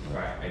Betula.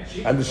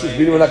 Right. And the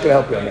Shishbini were not going to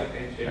help you on that.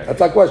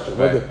 That's our question.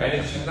 Right. And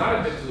if she's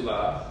not a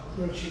Betula,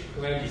 she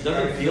claims... He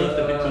doesn't feel if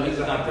the Betula is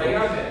not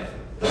broken.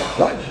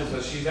 Right.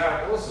 So she's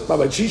out also. No,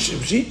 but she,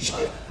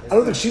 I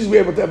don't think she's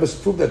able to ever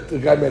prove that the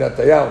guy made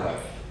Ataya.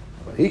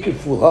 He can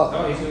fool her.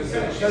 No, he's going to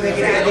say...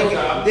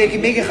 No, they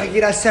can make a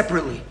chagira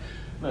separately.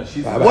 No,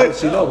 she's... How did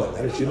she know that?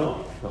 How did she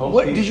know?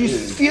 What did you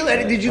feel?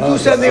 Did you do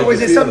something?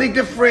 Was it something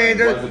different?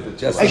 And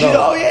she said,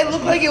 "Oh yeah, it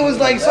looked like it was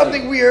like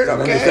something weird."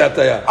 Okay.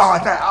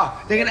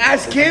 They're gonna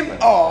ask him.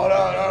 Oh no.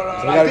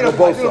 So they gotta go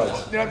both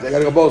sides. They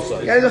gotta go both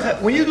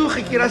sides. When you do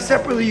chakira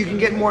separately, you can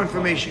get more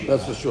information.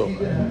 That's for sure.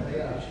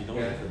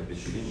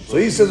 So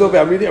he says, "Okay,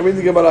 I'm reading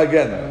the Gemara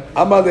again."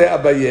 Amar le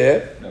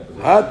Abaye,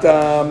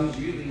 hatam.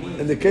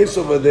 In the case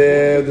over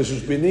there, the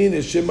Shushbinin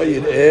is Shema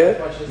Yireh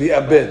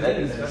v'Abed.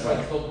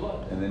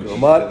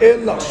 כלומר,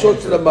 אין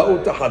לחשוץ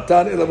למהות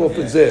החתן אלא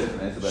באופן זה,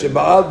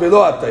 שבעל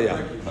בלא הטיה.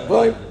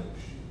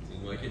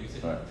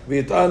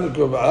 ויטען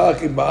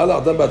כי בעל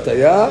החתן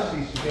בהטיה,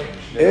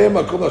 אין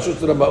מקום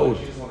לחשוץ למהות.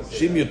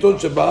 שאם יתון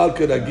שבעל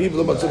כרגיל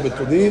ולא מצא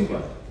בתולין,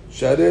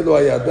 שהרי לו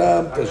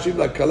הידם,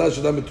 תשיב לכלה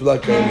שאינה בתולה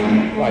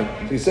קיימת. Right.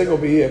 So he's saying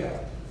over here,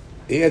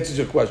 he answers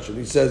your question.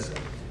 He says,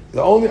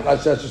 the only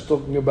chashash is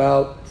talking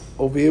about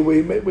over here, where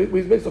he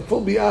makes a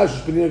full bi'ah,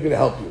 Shishbinin are going to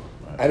help you.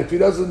 And if he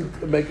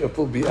doesn't make a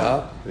full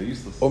bi'ah,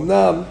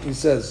 Omnam, he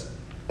says,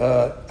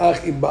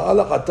 Ach im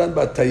ba'al ha'chatan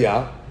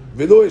b'ataya,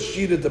 v'lo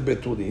eshir et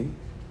ha'betulin,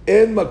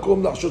 en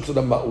makom lachshot tzad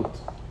ha'ma'ut.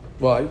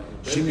 Why?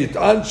 Shim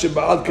yit'an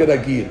sheba'al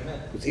keragil.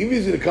 It's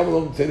easy to come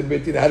along and say the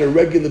Beit Din had a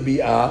regular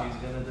bi'ah,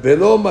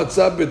 v'lo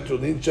matzah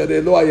betulin,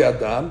 sharei lo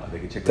hayadam,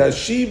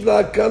 tashiv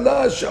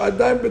la'kala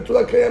she'adayim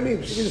betula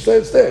kayamim. She can say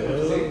it's there.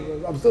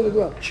 I'm still in the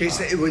ground. She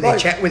said, would they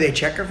check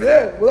her for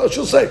that? Yeah, well,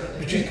 she'll say.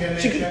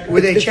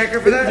 Would they check her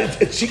for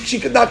that? She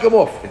could knock him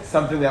off. It's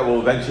something that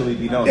will eventually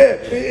be known. Yeah,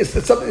 it's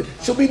something.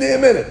 She'll be there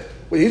in a minute.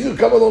 Well, he's going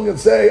to come along and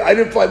say, I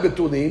didn't find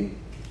Betulim.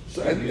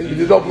 So, and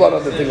there's no blood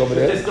on the thing over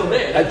there.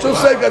 And she'll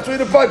say, that's where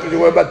you didn't find it. You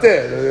were about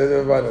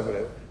there. Right over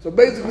there. So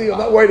basically, I'm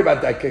not worried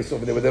about that case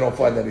over there where they don't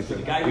find anything.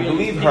 We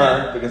believe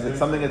her because it's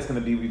something that's going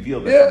to be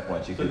revealed at some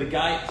point. So the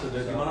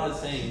Gemara is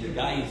saying the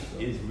guy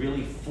is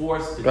really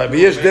forced to. Right,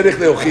 there's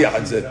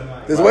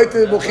a way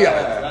to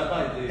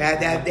mochiach.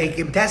 That they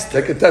can test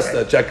They her. can test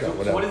her, check her, So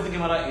whatever. what is the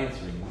Gemara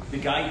answering? The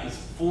guy is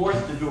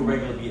forced to do a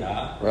regular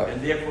bi'ah, Right.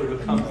 and therefore it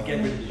becomes to get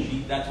rid of the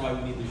sheet. That's why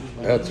we need the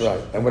sheet. That's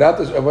right. And without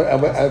this, and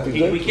if he's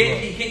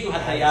He can't do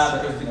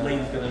hatayah because the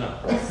lady's going to know.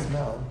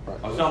 Right.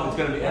 Oh, so it's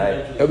going to be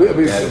It'll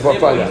be for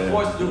Friday. He's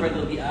forced to do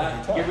regular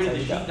bi'ah. Get rid of the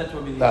sheet. That's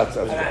what we need. That's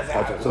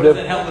right. So What does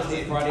that help us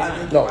with Friday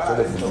night? No, so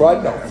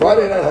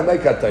Friday night he'll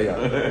make hatayah.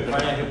 Friday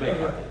night he'll make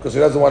it. Because he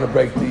doesn't want to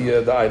break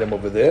the item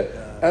over there.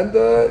 And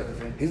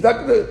he's not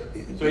going to...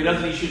 So he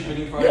doesn't need shoes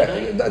meeting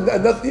Friday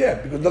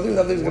night? Because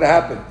nothing's going to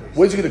happen.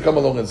 When's he going to come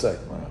along and say?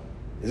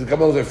 He's going to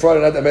come along and say,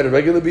 Friday night I made a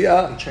regular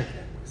bi'ah? Check it.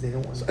 They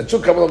don't want And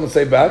she'll come along and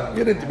say back,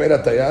 you didn't make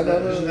hatayah.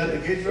 Isn't that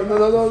the case?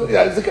 No.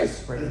 Yeah, it's the case.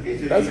 That's the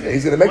case. That's the case.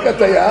 He's going to make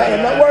hatayah, and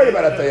I'm not worried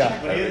about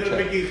hatayah. But he ends up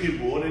making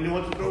chibur and he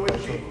wants to throw away the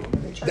sheet.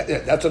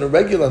 That's on a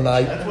regular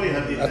night. That's why you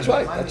have the. That's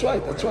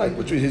right.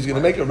 Which means he's going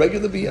to make a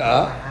regular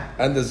bi'ah,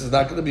 and this is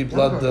not going to be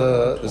blood.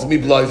 There's going to be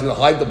blood. He's going to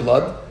hide the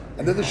blood,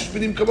 and then the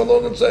shpinim come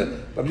along and say.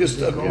 I'm just.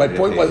 My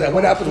point was,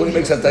 what happens when he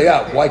makes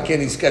hatayah? Why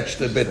can't he sketch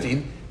the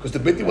betin? Because the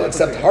betin will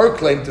accept her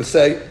claim to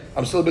say,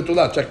 "I'm still a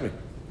betulah. Check me."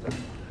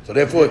 So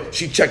therefore,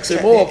 she checks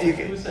him off.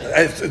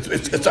 It's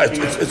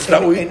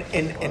not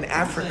in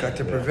Africa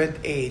to prevent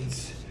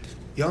AIDS.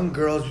 Young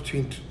girls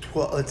between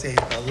 12, let's say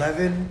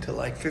 11 to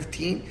like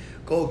 15,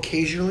 go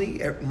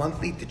occasionally,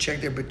 monthly, to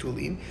check their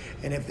betulim,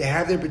 and if they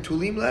have their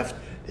betulim left,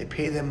 they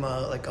pay them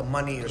like a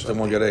money or something. They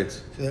won't get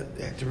AIDS.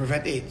 To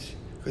prevent AIDS,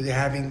 because they're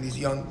having these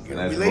young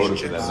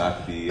relationships.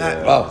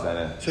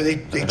 So they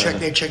check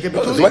their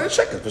betulim. There's a way to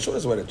check it. For sure,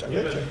 there's a way to check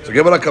it. So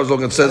Gemara comes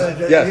along and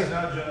says, yes. It's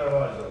not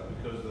generalized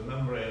because the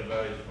membrane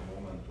varies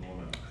from woman to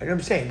woman. Like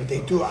I'm saying, but they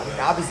do. I mean,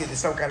 obviously, there's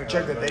some kind of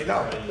check that they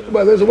know.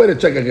 Well, there's a way to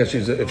check, I guess,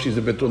 if she's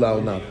a betulah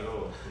or not.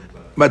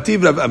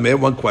 Mativ Rav Amir,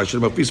 one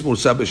question. Mafis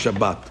Musa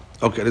Shabbat.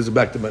 Okay, this is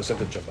back to my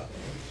second Shabbat.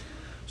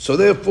 So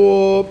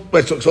therefore,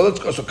 wait. So let's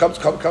go. So comes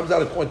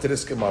out according to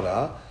this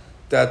Gemara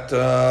that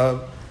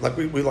like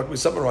we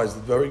summarized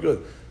it very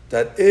good.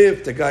 That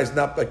if the guy's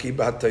not baki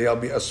b'hatayah,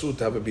 be asur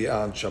to have a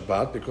bi'ah on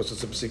Shabbat because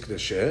it's a psik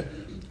nesheh,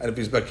 and if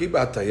he's baki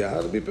b'hatayah,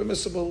 it'll be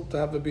permissible to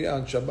have a bi'ah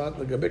on Shabbat.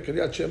 The Gabe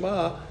Kiryat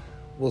Shema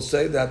will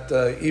say that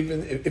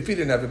even if he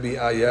didn't have a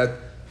bi'ah yet,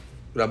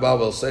 Rabbah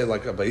will say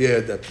like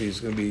Abayed that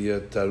he's going to be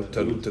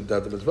tarut to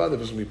that mitzvah, if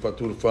he's going to be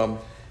patur from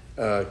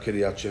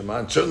Kiryat Shema,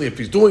 and certainly if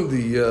he's doing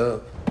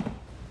the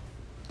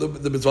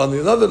mitzvah on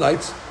the other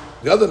nights,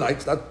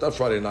 not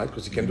Friday night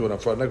because he can't do it on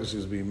Friday night because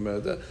he's being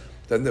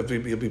then he'll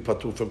be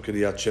patur from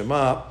Kiryat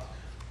Shema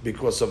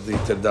because of the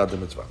Terdat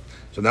mitzvah.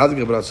 So now the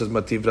Gemara says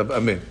Mativ Rab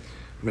Amir,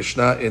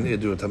 Mishnah in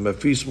Idut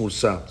Hamafis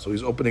Musa. So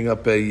he's opening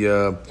up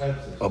a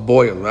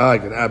boil,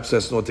 right? An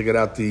abscess in order to get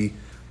out the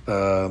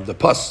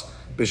pus.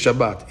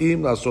 B'Shabbat.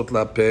 Im lasot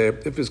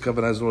lapeh. If his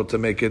kavanah is in order to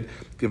make it,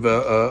 give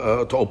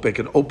to make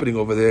an opening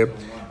over there.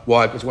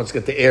 Why? Because he wants to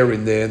get the air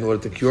in there in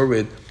order to cure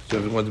it. So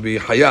if he wants to be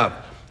hayab,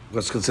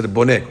 it's considered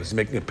boneh because he's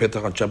making a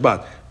petach on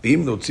Shabbat.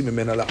 Im notzim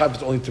mimena lachav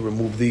is only to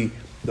remove the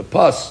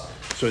pus.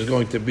 So it's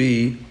going to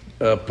be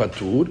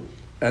patur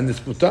and it's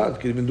mutar.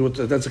 Can even do it.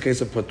 That's the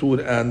case of patur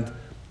and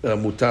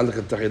mutar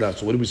like tahila.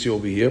 So what do we see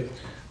over here?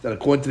 That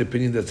according to the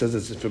opinion that says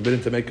it's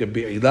forbidden to make a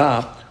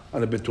bi'ilah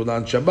on a betulah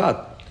on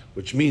Shabbat.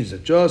 Which means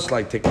that just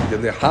like taking the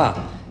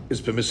leha is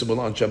permissible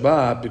on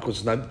Shabbat because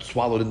it's not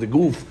swallowed in the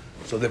goof.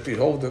 So if you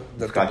hold that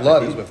the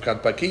blood is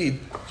mefkat pakid,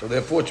 so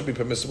therefore it should be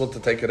permissible to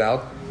take it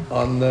out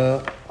on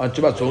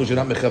Shabbat. So long as you're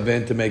not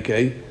mechaven to make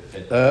a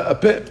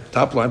pit.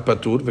 Top line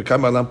patur,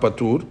 v'kam alam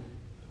patur.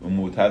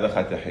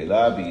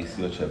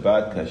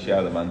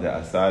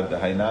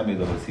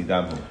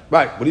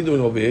 Right. What are you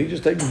doing over here? You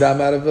just taking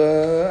dam out of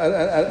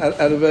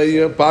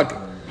a pocket.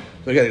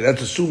 So again,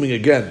 that's assuming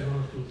again.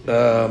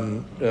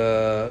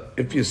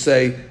 If you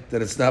say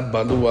that it's not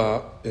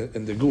balua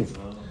in the goof.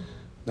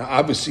 Now,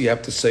 obviously, you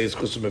have to say it's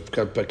because of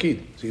mefkat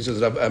pakid. So he says,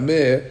 Rav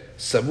Amir,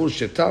 savur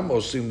shetam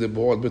osim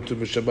leboad betul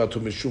mishabat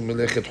umishum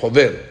melechet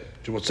hover.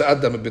 שמוצא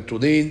אדם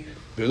בבתולין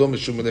ולא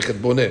משום מלאכת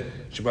בונה,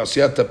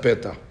 שבעשיית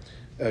הפתח.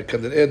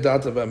 כנראה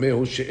דעת רב עמיר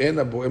הוא שאין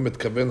הבורא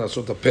מתכוון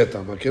לעשות הפתח,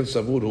 וכן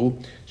סבור הוא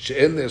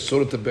שאין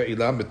לאסור את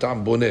הבעילה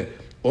מטעם בונה,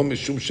 או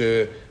משום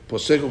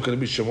שפוסק הוא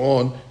כרבי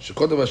שמעון,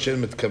 שכל דבר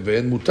שאין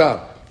מתכוון מותר,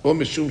 או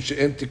משום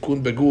שאין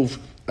תיקון בגוף,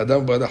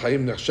 אדם בעד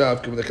החיים נחשב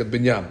כמלאכת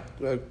בניין.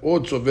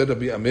 עוד סובר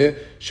רבי עמיר,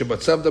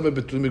 שמצב דם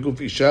בבתולין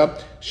בגוף אישה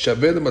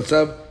שווה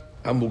למצב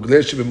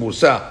המוגלה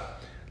שבמורסה.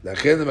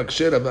 לכן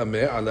מקשה רב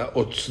עמיר על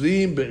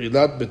העוצרים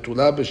בעילת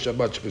בתולה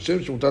בשבת,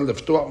 שכשם שמותר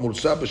לפתוח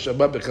מורסה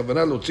בשבת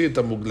בכוונה להוציא את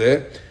המוגלה,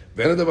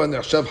 ואין הדבר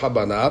נחשב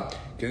חבלה,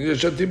 כי אני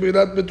ישבתי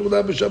בעילת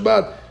בתולה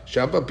בשבת,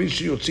 שאף על פי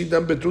שיוציא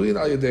דם בתולין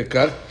על ידי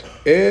כך,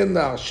 אין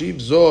להחשיב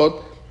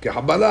זאת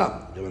כחבלה.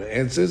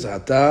 האנסס,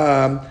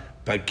 הטעם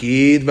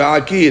פקיד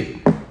ועקיר.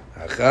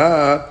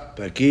 אחר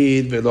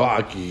פקיד ולא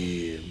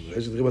עקיר.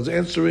 It's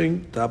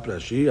answering, top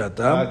Rashi,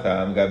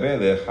 הטעם גבי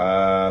לך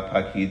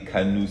פקיד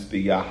כנוס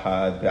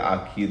ביחד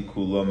ועקיר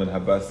כולו מן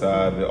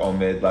הבשר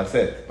ועומד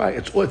לשאת. Right,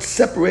 it's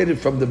separated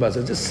from the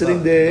basar, just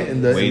sitting there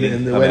in the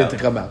waiting to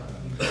come out.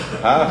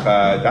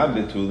 אחר דם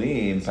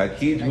בתולין,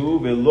 פקיד הוא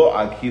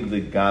ולא עקיר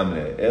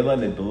לגמרי, אלא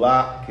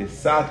נבלע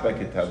כסת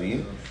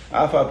בכתרים,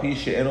 אף על פי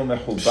שאינו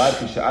מחובר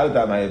כשאר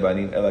דם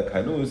היבנים, אלא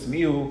כנוס,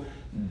 מיהו?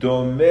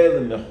 דומה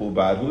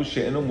למחובר הוא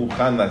שאינו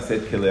מוכן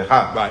לשאת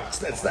כלחה. Right,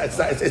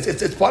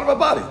 it's part of our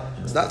body.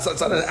 It's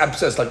not an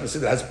abscess like you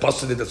said that has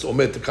pus in it that's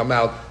omitted to come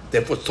out.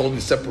 Therefore, it's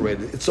totally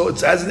separated. It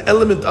has an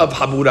element of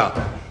habura.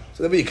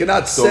 So therefore, you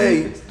cannot say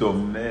it's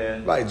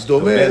domeh. right. It's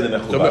domeh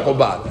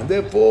chobad, and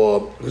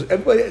therefore,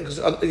 because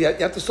you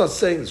have to start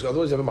saying this.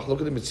 Otherwise, you have a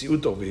machloket in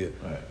mitziut over here.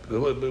 Right.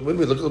 When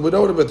we look, we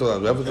know what about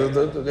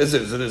that. Is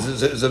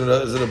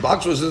it a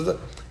box or is it?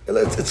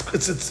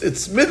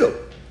 It's middle.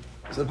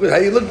 So how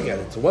are you looking at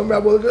it? So one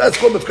rabbi, that's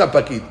called mifkat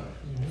pakid.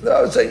 No,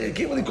 I was saying you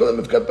can't really call it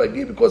mifkat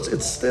pakid because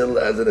it still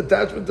has an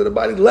attachment to the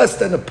body less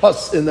than a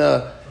pus in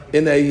a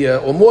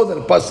or more than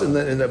a pus in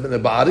the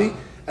body,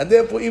 and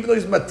therefore even though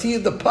he's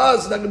matir the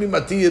pus, it's not going to be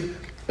matir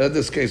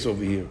this case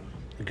over here.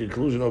 In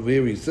conclusion over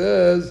here, he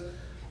says,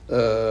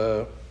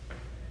 right,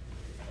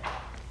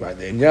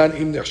 לעניין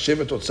אם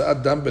נחשבת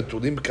הוצאת דם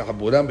בתולים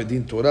כחבורם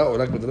בדין תורה או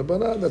רק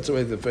בדרבנן, that's the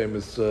way the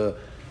famous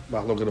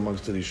מחלוקת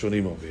amongst the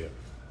Rishonim over here.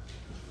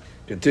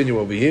 Continue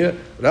over here.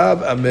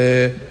 Rab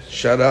Ameh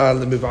shara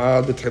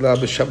lemiv'al b'tchila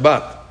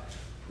b'Shabbat.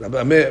 Rab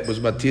Ameh was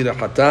matir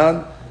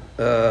hatan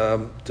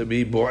to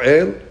be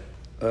bo'el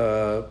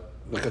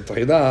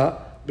b'tchila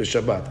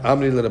b'Shabbat.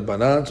 Amri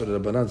l'Rabbanan. So the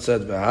Rabbanan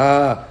said,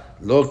 "V'ha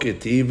lo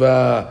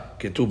ketiva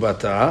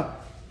ketubata."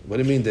 What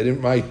do you mean? They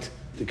didn't write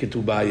the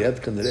ketubah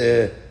yet.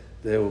 The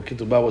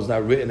ketubah was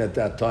not written at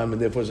that time,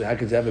 and therefore, so how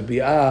could you have a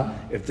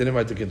bi'ah if they didn't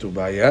write the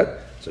ketubah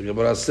yet? So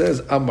Gemara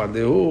says, "Amar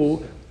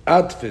lehu."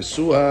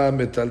 Atfesuha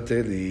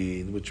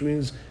metaltelin, which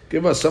means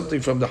give us something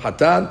from the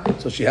hatan,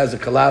 so she has a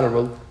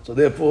collateral. So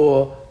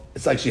therefore,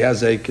 it's like she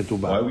has a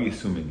ketubah. Why are we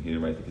assuming he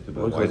didn't write the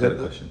ketubah? Why is that a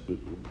question?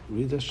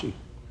 Read that sheet.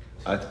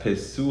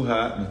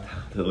 Atfesuha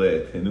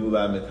metaltelet,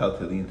 henula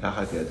metaltelin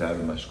tachat yadav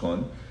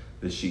v'mashkon,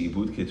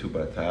 v'she'ibud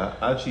ketubata,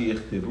 ad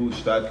she'yichtevu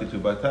shtat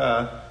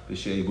ketubata,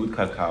 v'she'ibud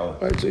kakao.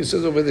 Right, so he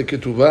says over the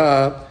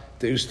ketubah,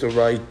 they used to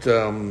write,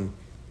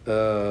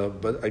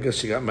 but I guess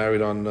she got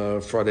married on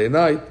Friday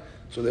night.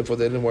 So therefore,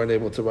 they weren't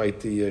able to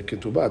write the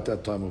ketubah at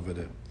that time over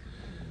there.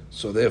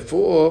 So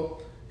therefore,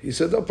 he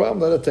said, "No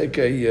problem. Let her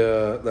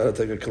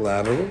take a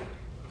collateral,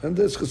 and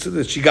it's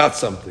considered she got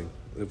something.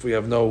 If we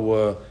have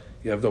no,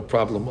 you have no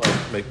problem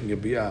of making a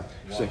bi'ah."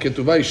 So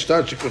ketubah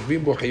ishtar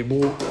shekotbim bo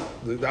chibu,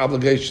 the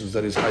obligations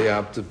that is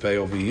hayab to pay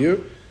over here.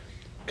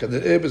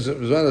 Kadereh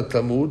b'zman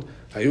Talmud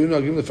hayu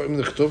nagim lefa'im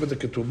lechtov et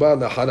ketubah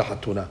la'achar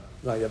hatuna.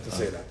 No, you have to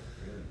say that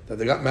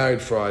they got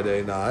married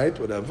Friday night,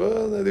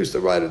 whatever. They used to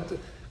write it.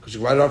 Because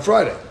you write it on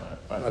Friday,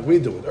 like we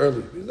do it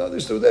early. No, they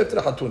used to do it after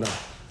the hatuna.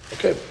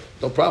 Okay,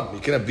 no problem.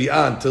 You can't have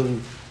bi'ah until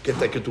you get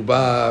the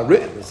ketubah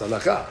written. It's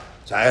halakha.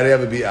 So I already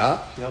have a bi'ah.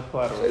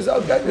 So he said,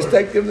 okay, just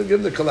give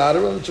him the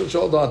collateral and she'll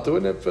hold on to it.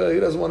 And if he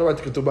doesn't want to write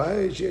the ketubah,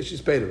 hey,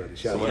 she's paid already.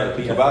 So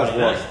he allowed Friday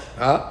night.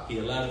 Huh? He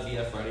allowed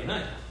via Friday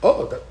night.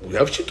 Oh, we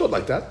have she taught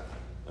like that.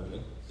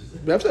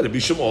 We have to be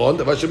Shimon,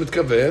 the Vashem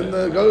Mitkaven,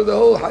 go to the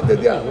whole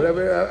Hadadiyah,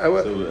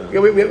 whatever.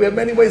 We have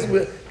many ways.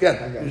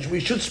 We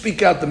should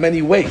speak out the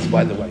many ways,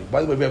 by the way.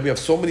 By the way, we have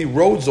so many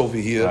roads over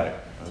here. Right.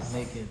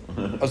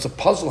 It's a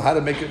puzzle how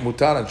to make it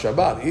mutar on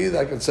Shabbat. Either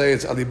I can say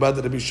it's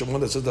Alibad Rabbi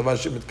Shimon that says the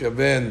Vashem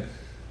Mitkaven,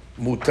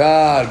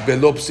 mutar,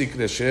 belo psik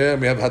nesher,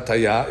 we have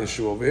Hataya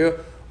issue over here.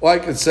 Or I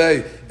can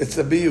say it's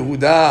the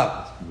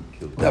Yehuda,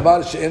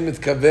 Davar she'en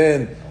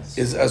Mitkaven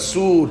is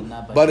Asur,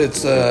 but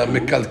it's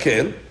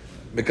Mekalkel.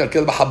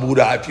 Mekalkel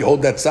b'habura. If you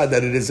hold that side,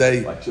 that it is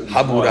a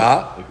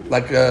habura,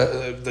 like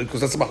because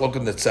that's a machlok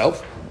in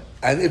itself.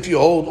 And if you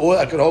hold, or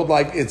I could hold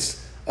like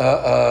it's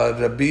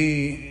Rabbi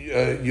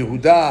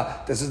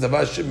Yehuda. This is the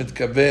Vashem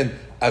Mitkaven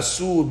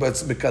Asur, but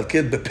it's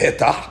Mekalkel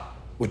b'petah,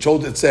 which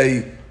holds it's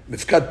a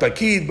mifkat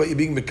pakid, but you're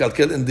being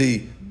Mekalkel in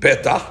the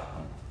petah.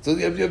 So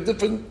you have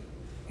different.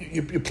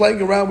 You're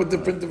playing around with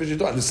different divisions.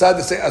 And the side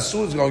to say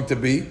Asur is going to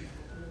be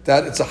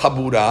that it's a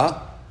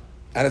habura.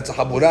 And it's a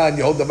habura, and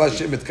you hold the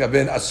Vashem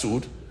Mitkaven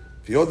Asur.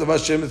 If you hold the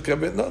Vashem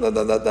Mitkaven,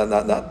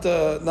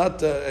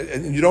 not,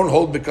 and you don't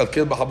hold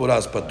Mekalkel b'habura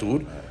as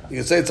patur. You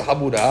can say it's a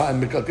habura,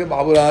 and Mekalkel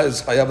b'habura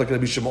is hayav like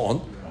Rabbi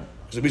Shimon.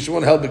 Because Rabbi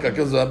Shimon held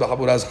Mekalkel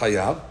b'habura as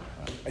hayav.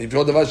 And if you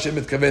hold the Vashem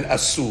Mitkaven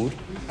Asur,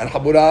 and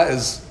habura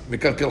is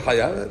Mekalkel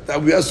hayav, that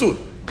would be Asur.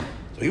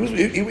 So he went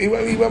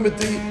with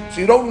the. So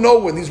you don't know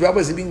when these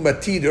rabbis are being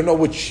matir. You don't know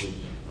which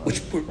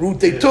route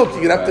they took.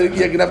 You're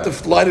gonna have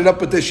to line it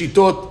up with the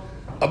shitot.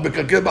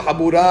 Mekalkel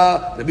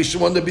b'habura, Rabbi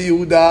Shimon, Rabbi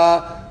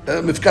Yehuda,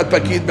 Mifkat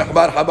Pakid,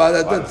 Mehbar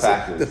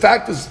Habara. The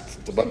fact is,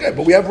 okay,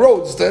 but we have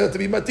roads to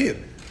be matir.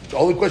 The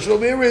only question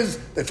over here is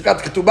they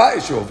forgot the ketubah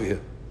issue over here.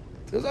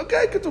 He says,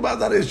 okay, ketubah is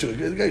not an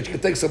issue. She can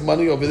take some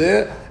money over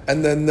there,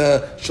 and then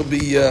she'll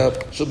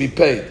be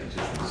paid.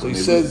 So he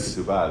says,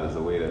 he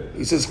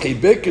says,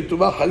 Keibek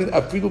ketubah halil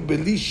afilu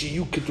beli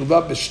shiyu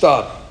ketubah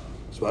b'shtar.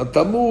 So at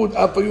Talmud,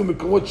 afayu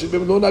mekomot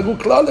shebem lo nagu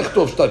klal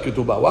lechtov shtar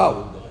ketubah.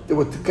 Wow. There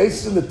were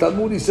cases in the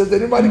Talmud, he says, they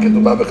didn't write a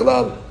ketubah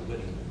b'chlal.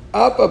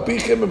 אף על פי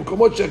כן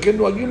במקומות שכן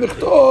נוהגים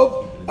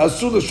לכתוב,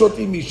 אסור לשהות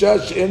עם אישה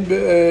שאין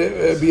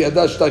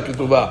בידה שטר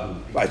כתובה.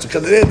 Right, so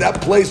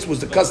that place was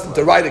the custom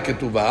to write a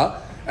ketubah,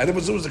 and it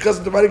was the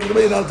custom to write a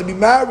ketubah, not to be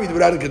married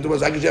without a ketubah,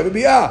 so how could you have a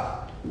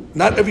biyah?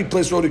 Not every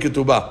place wrote a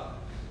ketubah.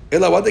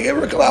 Ella, what? They gave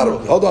her a collateral.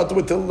 Hold on to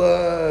it till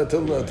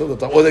the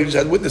time. Or they just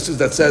had witnesses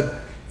that said,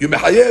 You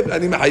mechayev,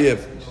 ani mechayev.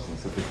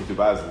 So if the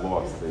ketubah is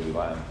lost, they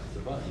rely on.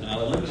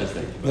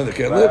 No, they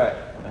can't live.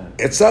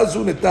 עצה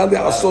זו ניתן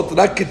לעשות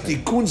רק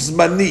כתיקון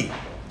זמני.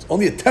 It's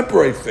only a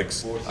temporary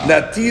fix.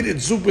 להתיר את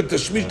זוג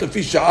בתשמיש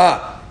לפי שעה.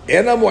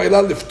 אינה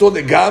מועילה לפתור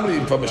לגמרי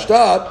עם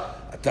המשטר.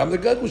 הטעם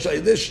לגג הוא שעל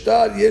ידי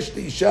שטר יש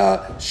לאישה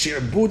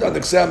שעבוד על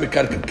נכסי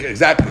המקרקע.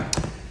 Exactly.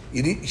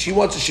 She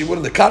wants a shibur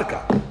on the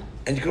karka.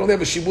 And you can only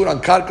have a shibur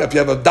on karka if you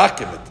have a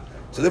document.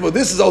 So therefore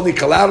this is only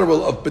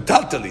collateral of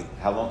betaltalin.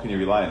 How long can you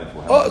rely on it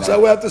for? Oh, so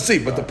we have to see.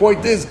 But the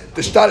point is,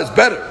 the shtar is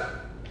better.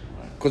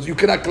 Because you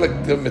cannot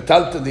collect the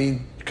metaltalin,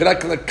 you cannot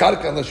collect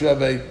karka unless you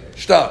have a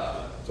shtar.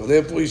 So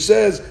therefore he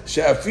says,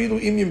 she'afilu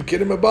im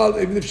yimkirim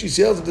abal, even if she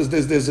sells it,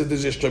 there's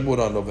a shtabur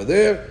on over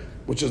there,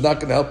 which is not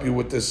going to help you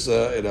with this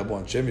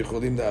Rabban Shem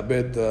Yicholim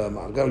Abed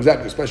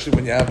exactly, especially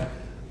when you have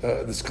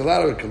this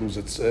collateral, it can lose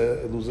its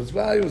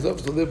value. So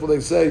therefore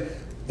they say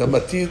the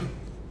matir.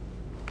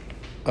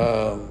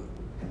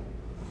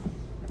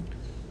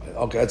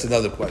 Okay, that's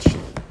another question.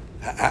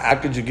 How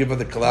could you give her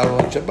the collateral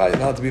on Shabbat? You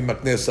don't have to be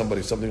makneh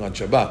somebody something on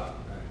Shabbat.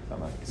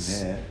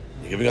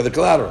 You're giving her the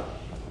collateral.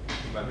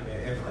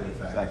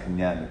 It's not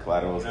kinyan. The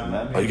collateral is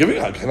kinyan. Are you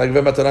giving her? Can I give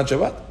her matan on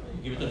Shabbat?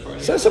 Give it to her.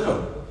 Say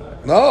something.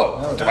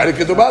 No. Write a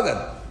ketubah then.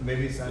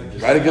 Maybe it's not.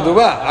 Write a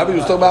ketubah. I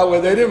was talking about where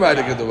they didn't write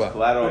a ketubah.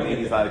 Collateral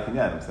maybe is not a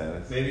kinyan. I'm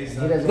saying. Maybe it's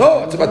not.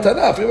 No, it's a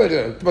matana. It's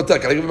a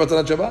matana. Can I give her matan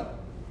on Shabbat?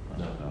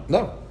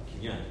 No.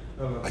 Yeah.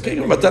 I can't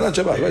give her matan on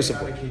Shabbat. Very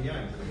simple.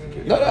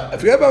 No.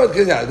 If you have a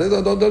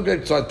kinyan, don't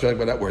get sidetracked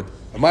by that word.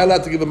 Am I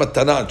allowed to give a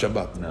matana on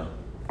Shabbat? No.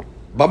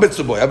 Bar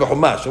mitzvah boy, I have a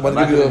chumash. I want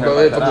to give you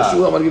from the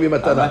shul. I want to give you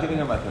I'm not matana. giving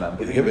her matana. I'm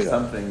giving her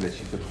something that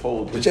she could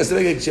hold. But she has to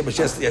make it. But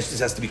she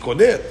has to be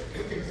koneh.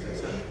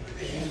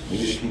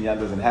 Maybe the kinyan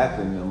doesn't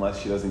happen unless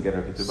she doesn't get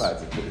her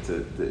ketubah.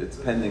 It's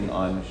pending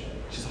on.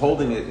 She's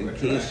holding it in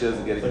case she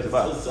doesn't get a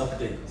ketubah. So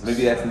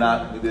maybe that's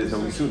not. Maybe there's no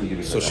reason to give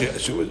it. So she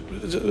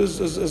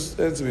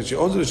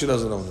owns it or she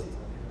doesn't own it.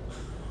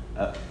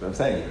 I'm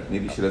saying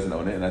maybe she doesn't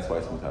own it, and that's why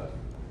it's mutar.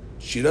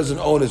 She doesn't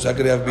own it, so I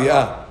could have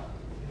biyah.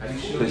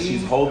 Because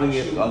she's holding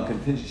it on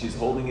contingent. She's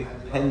holding it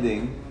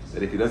pending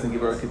that if he doesn't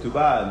give her a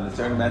ketubah in a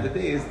certain amount of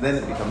days, then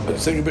it becomes. But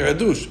saying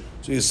biradush.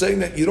 So you're saying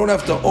that you don't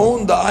have to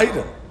own the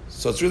item.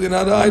 So it's really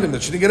not an item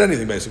that she didn't get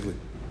anything basically.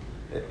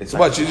 It's So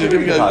what? She's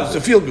giving you it's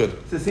a feel good.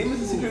 It's the same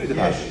as a security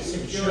deposit.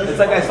 It's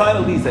like I sign a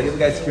lease. I give the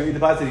guy a security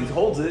deposit. He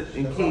holds it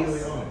in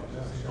case.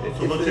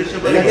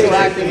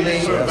 Retroactively,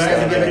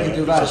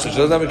 So she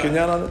doesn't have a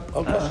kinyan on it.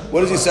 Okay.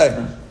 What does he say?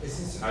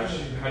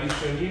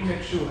 הראשונים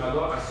הקשו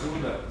הלא אסור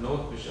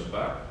להתנות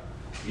בשבת,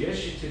 יש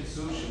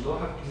שתצאו שלא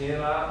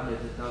הקנרה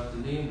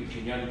לטלטלים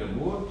בקניין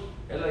גמור,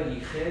 אלא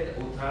ייחד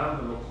אותם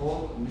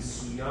במקום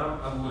מסוים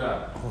עבורה.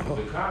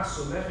 וכך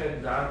סומכת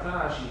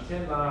דעתה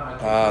שייתן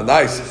לה...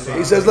 Nice.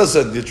 He says,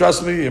 listen, you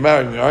trust me, you're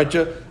marrying me, aren't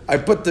you? I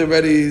put the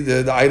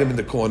item in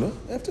the corner.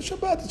 After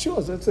Shabbat, it's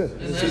yours, that's it.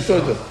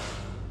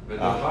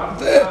 ודבר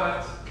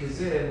דעת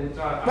כזה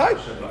מותר עד Right?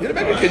 שבת. You didn't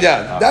make a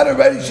kinyan. That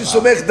already, she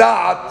sumech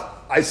da'at.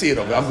 I see it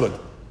over, I'm good.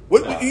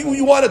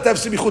 You want it to have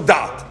simichut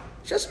da'at.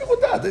 She has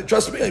simichut da'at.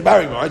 Trust me, you're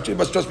marrying her, aren't you? You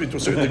must trust me to a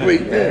certain degree.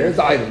 Yeah, here's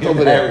the item, it's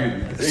over there.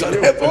 So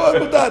therefore,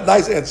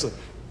 nice answer.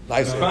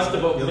 Nice answer. Trust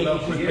about making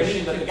sure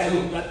that the guy who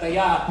got the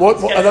yacht.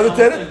 Another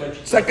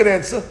tenant? Second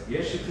answer.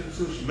 יש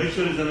שתרצו Make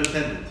sure there's an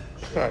attendant.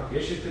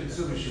 יש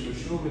שתרצו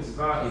ושבשום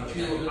מצווה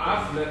התירו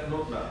אף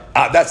להתנות לה.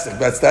 That's the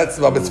mitzvah.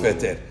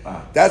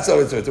 That's the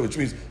mitzvah, which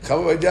means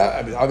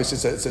I mean, obviously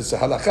it's a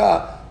halakha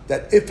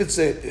that if it's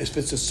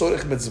a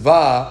sorech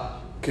mitzvah,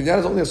 kinyan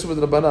is only a summa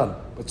d'Rabbanan,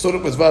 but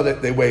sorech mitzvah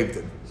they waived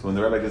it. So when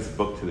the rabbi gives a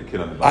book to the kid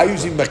on the I Bible,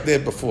 usually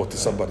makneh before to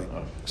somebody,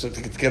 so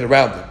to get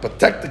around it. But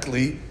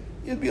technically,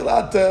 you'd be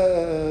allowed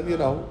to,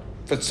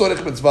 if it's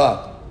sorech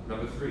mitzvah.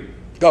 Number 3.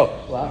 Go.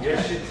 יש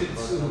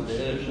שתרצו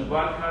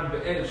שמדובר כאן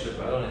בערב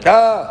שבת.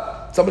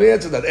 Somebody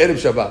answered that. Erev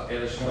Shabbat.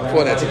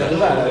 Before answered that.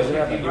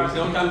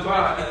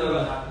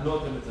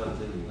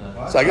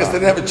 So I guess they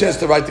didn't have a chance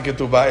to write the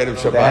ketubah Erev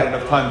Shabbat. They had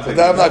enough time to.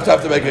 They have enough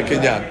time to make a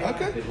kinyan.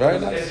 Okay, very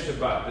nice.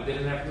 Shabbat, but they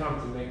didn't have time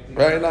to make the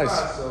Very nice.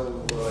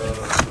 So,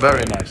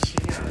 Very nice.